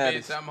 damn,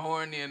 bitch, I'm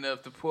horny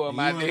enough to pull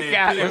my dick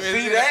out. But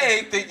see, they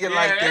ain't thinking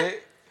like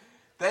that.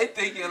 They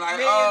thinking like,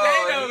 they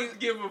don't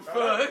give a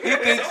fuck. He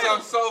thinks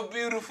I'm so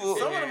beautiful.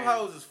 Some of them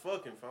hoes is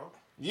fucking, fam.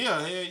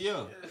 Yeah, hell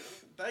yeah.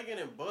 They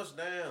getting bust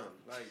down,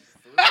 like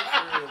for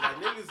real. Like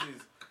niggas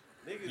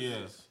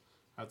is.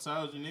 I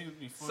told you niggas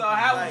be fucking. So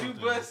how would you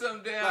bust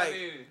them down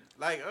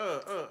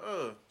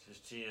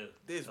Just chill.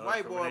 This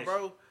white boy,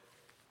 bro,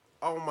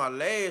 on my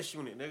last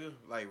unit, nigga,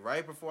 like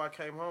right before I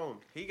came home,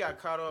 he got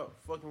caught up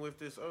fucking with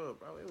this, bro.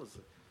 It was,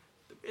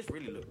 the bitch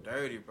really looked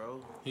dirty,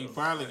 bro. He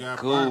probably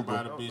got burnt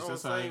by the bitch.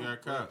 That's how he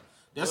got caught.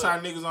 That's how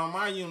niggas on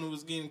my unit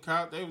was getting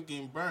caught. They was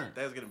getting burnt.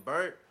 They was getting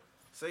burnt.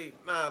 See,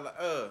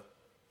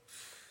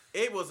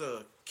 it was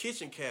a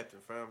kitchen captain,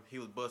 fam. He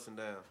was busting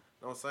down.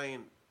 Know what I'm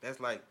saying? That's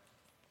like,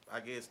 I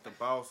guess, the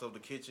boss of the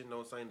kitchen. Know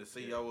what I'm saying? The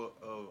CEO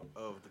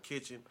of the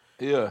kitchen.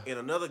 Yeah. And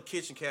another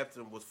kitchen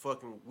captain was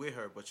fucking with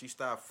her, but she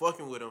stopped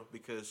fucking with him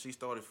because she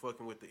started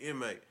fucking with the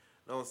inmate.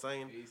 Know what I'm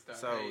saying?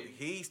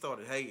 He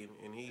started hating,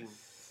 and he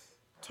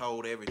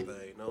told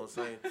everything. Know what I'm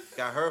saying?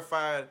 Got her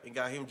fired and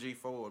got him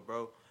G4'd,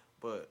 bro.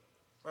 But,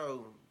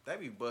 bro, they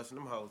be busting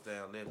them hoes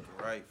down left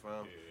and right,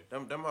 fam. Yeah.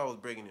 Them hoes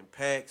bringing in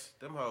packs.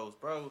 Them hoes,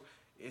 bro.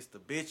 It's the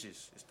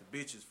bitches.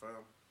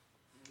 Fam.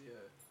 Yeah.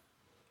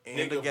 And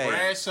nigga, the gays.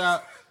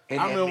 Bradshaw. I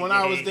remember when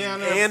I was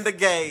down there. And the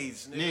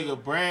gays. Nigga,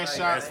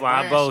 Bradshaw. That's why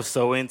I'm both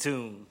so in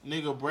tune.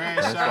 Nigga,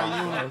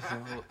 Bradshaw,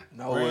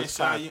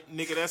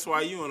 nigga, that's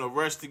why you in a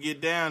rush to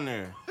get down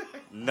there.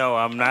 No,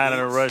 I'm not in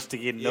a rush to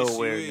get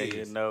nowhere,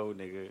 nigga. No,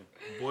 nigga.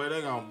 Boy,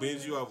 they gonna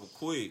bend you over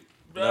quick.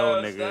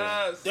 No,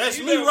 nigga. That's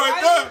me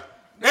right there.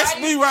 That's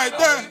me right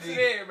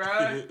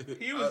there.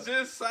 He was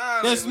just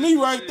silent. That's me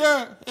right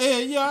there.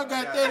 Yeah, I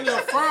got that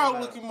little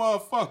frog looking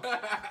motherfucker.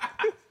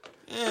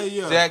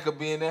 Yeah. Jack could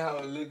be in that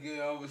house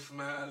looking over,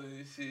 smiling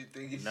and shit,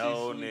 thinking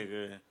no, shit. No,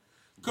 nigga.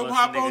 Come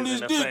hop on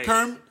this dick,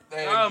 Kermit.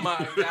 Oh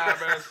my God,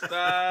 bro,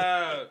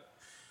 stop.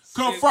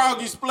 Come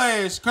froggy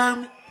splash,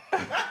 Kermit.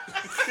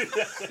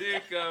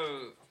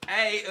 Sicko.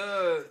 Hey, J.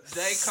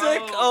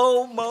 Cole.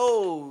 Sicko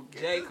mode.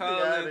 J.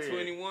 Cole and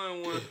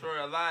 21 went for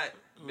a lot.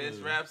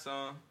 Best rap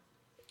song.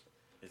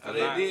 It's Oh,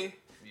 lit. they did?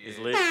 It's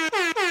lit. Cole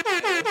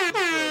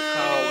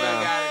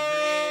now. got a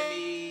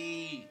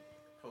Grammy.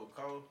 Who,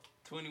 Cole?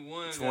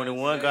 21.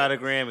 21 got a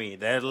Grammy.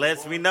 That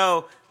lets me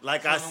know.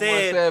 Like I 21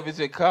 said, Savage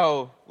and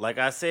Cole.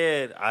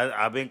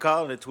 I've been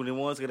calling it.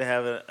 21's gonna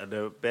have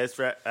the best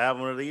rap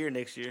album of the year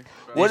next year.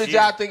 What This did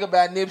year. y'all think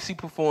about Nipsey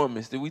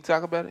performance? Did we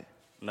talk about it?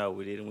 No,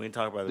 we didn't. We didn't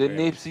talk about The the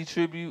Grammy. Nipsey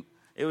tribute?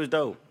 It was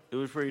dope. It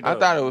was pretty I dope.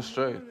 thought it was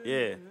straight.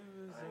 Yeah.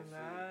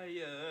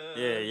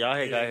 Yeah, y'all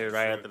had got here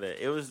right after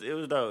that. It was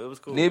dope. It was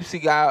cool.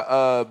 Nipsey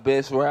got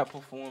best rap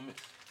performance.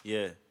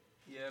 Yeah.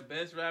 Yeah,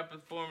 best rap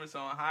performance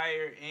on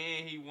Higher,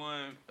 and he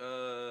won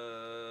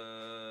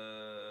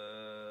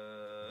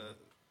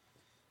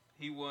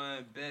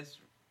best.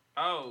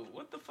 Oh,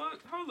 what the fuck?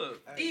 Hold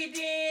up.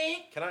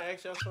 Can I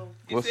ask y'all something?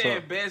 It What's said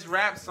up? best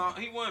rap song.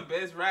 He won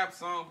best rap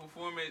song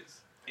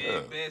performance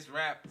and best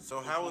rap. So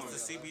how was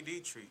the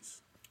CBD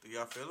treats? Do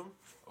y'all feel them?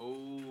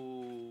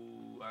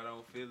 Oh, I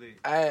don't feel it.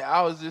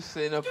 I was just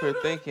sitting up here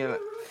thinking.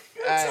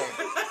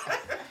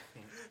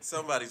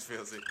 Somebody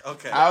feels it.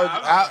 Okay.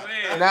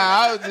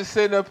 I was just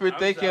sitting up here I'm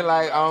thinking sorry,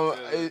 like, I'm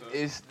sorry.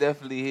 it's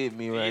definitely hit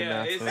me right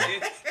now. Yeah, so.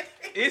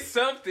 it's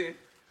something.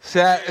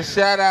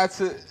 Shout out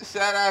to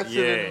Yeah.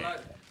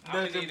 the I'm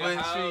gonna Nothing need But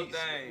the whole Treats.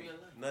 thing.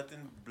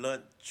 Nothing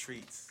blunt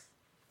treats.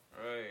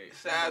 Right.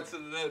 Shout out to the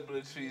Nothing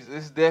But Treats.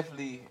 It's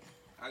definitely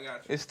I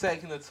got you. it's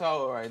taking a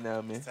toll right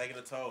now, man. It's taking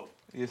a toll.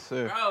 Yes,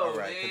 sir. Bro, All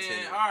right, man.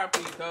 continue. R.I.P.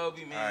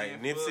 Kobe, man. All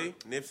right, Nipsey.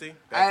 Hey,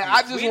 back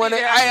I to just We want to.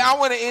 need to have- I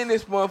want to end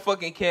this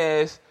motherfucking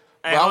cast,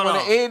 but Hey, I hold want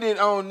on. to end it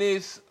on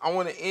this. I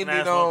want to end Can I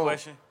it ask one on.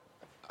 question?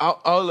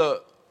 Hold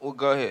up. Well,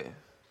 go ahead.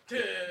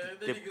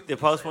 Did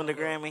Post win the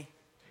Grammy?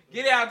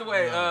 Get it out the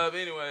way.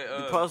 Anyway.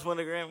 Did Post win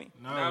the Grammy?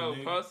 No,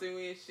 nigga. posting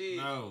win shit.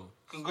 No.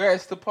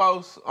 Congrats to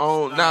Post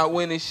on not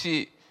winning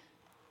shit.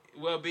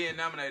 Well, being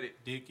nominated.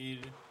 Dick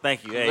eater.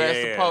 Thank you. Congrats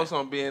Yeah, to yeah, Post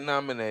on being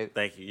nominated.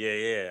 Thank you.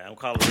 Yeah. I'm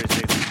calling Rich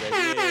 60, baby.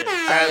 Yeah.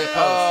 Hey,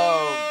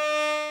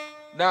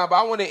 nah, but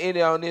I want to end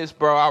it on this,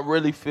 bro. I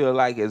really feel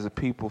like as a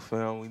people,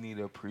 fam, we need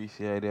to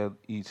appreciate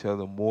each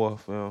other more,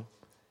 fam.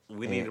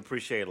 We need to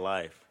appreciate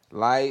life.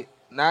 Like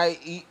not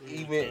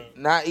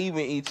even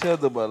each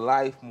other, but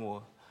life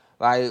more.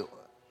 Like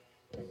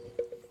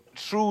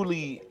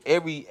truly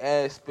every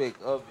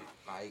aspect of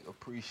it, like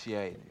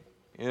appreciate it.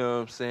 You know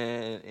what I'm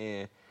saying?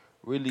 And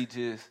really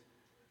just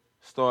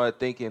start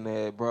thinking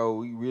that, bro,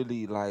 we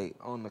really like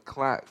on the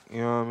clock.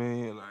 You know what I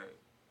mean? Like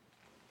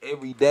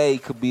every day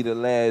could be the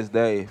last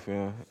day,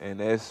 fam. And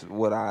that's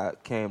what I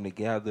came to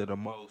gather the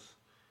most.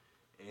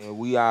 And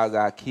we all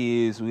got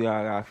kids, we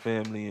all got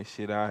family and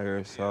shit out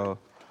here, so.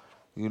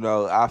 You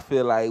know, I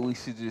feel like we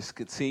should just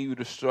continue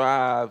to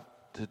strive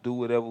to do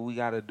whatever we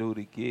got to do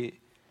to get.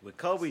 With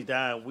Kobe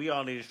dying, we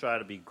all need to try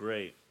to be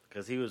great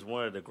because he was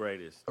one of the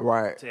greatest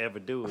Right. to ever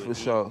do it. For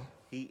sure.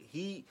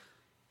 He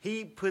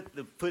put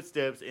the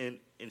footsteps in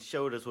and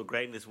showed us what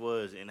greatness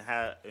was and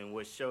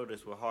what showed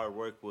us what hard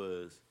work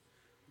was,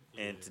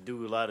 and to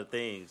do a lot of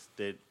things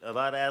that a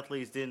lot of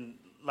athletes didn't.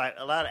 Like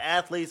a lot of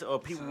athletes or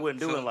people wouldn't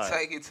do in life.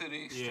 Take it to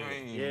the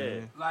extreme.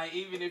 Yeah. Like,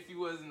 even if you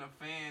wasn't a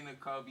fan of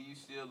Kobe, you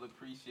still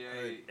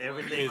appreciate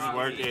Everything what he is brought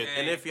worth to the it. game.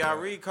 And if y'all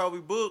read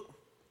Kobe's book,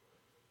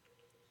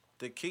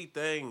 the key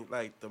thing,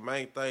 like the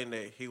main thing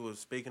that he was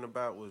speaking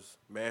about was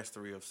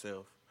mastery of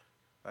self.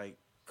 Like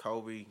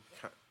Kobe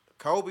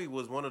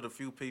was one of the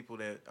few people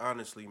that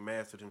honestly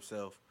mastered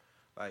himself,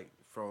 like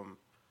from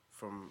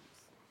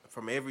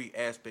every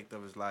aspect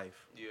of his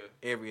life. Yeah.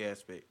 Every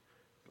aspect.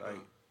 Like,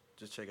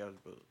 just check out his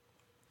book.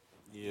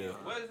 Yeah.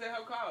 What is that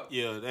hoe called?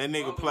 Yeah, that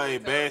nigga Mamba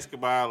played mentality.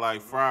 basketball like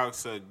frogs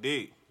suck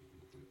dick.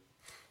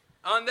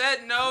 On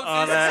that note,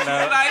 On this that is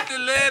note. like the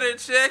letter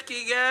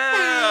checking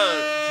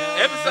out.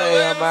 Episode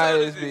Hey, I'm out what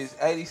of episode this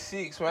bitch.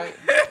 86, right?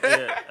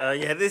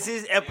 Yeah, this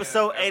is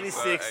episode Yeah,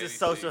 86 episode of 86,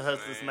 Social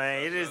Hustlers,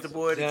 man. It is the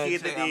boy, the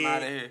kid, the I'm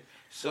out of D, here.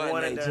 the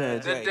one and done.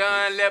 The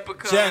Don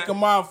Leprechaun. Jack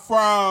him off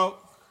frog.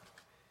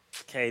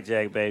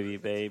 K-Jack,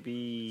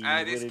 baby.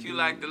 Alright, this What it cute do?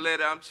 like the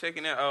letter. I'm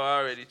checking out. Oh, I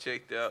already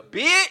checked out.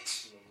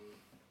 Bitch!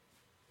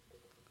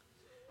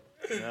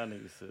 Y'all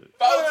niggas suck.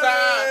 4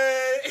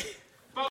 times.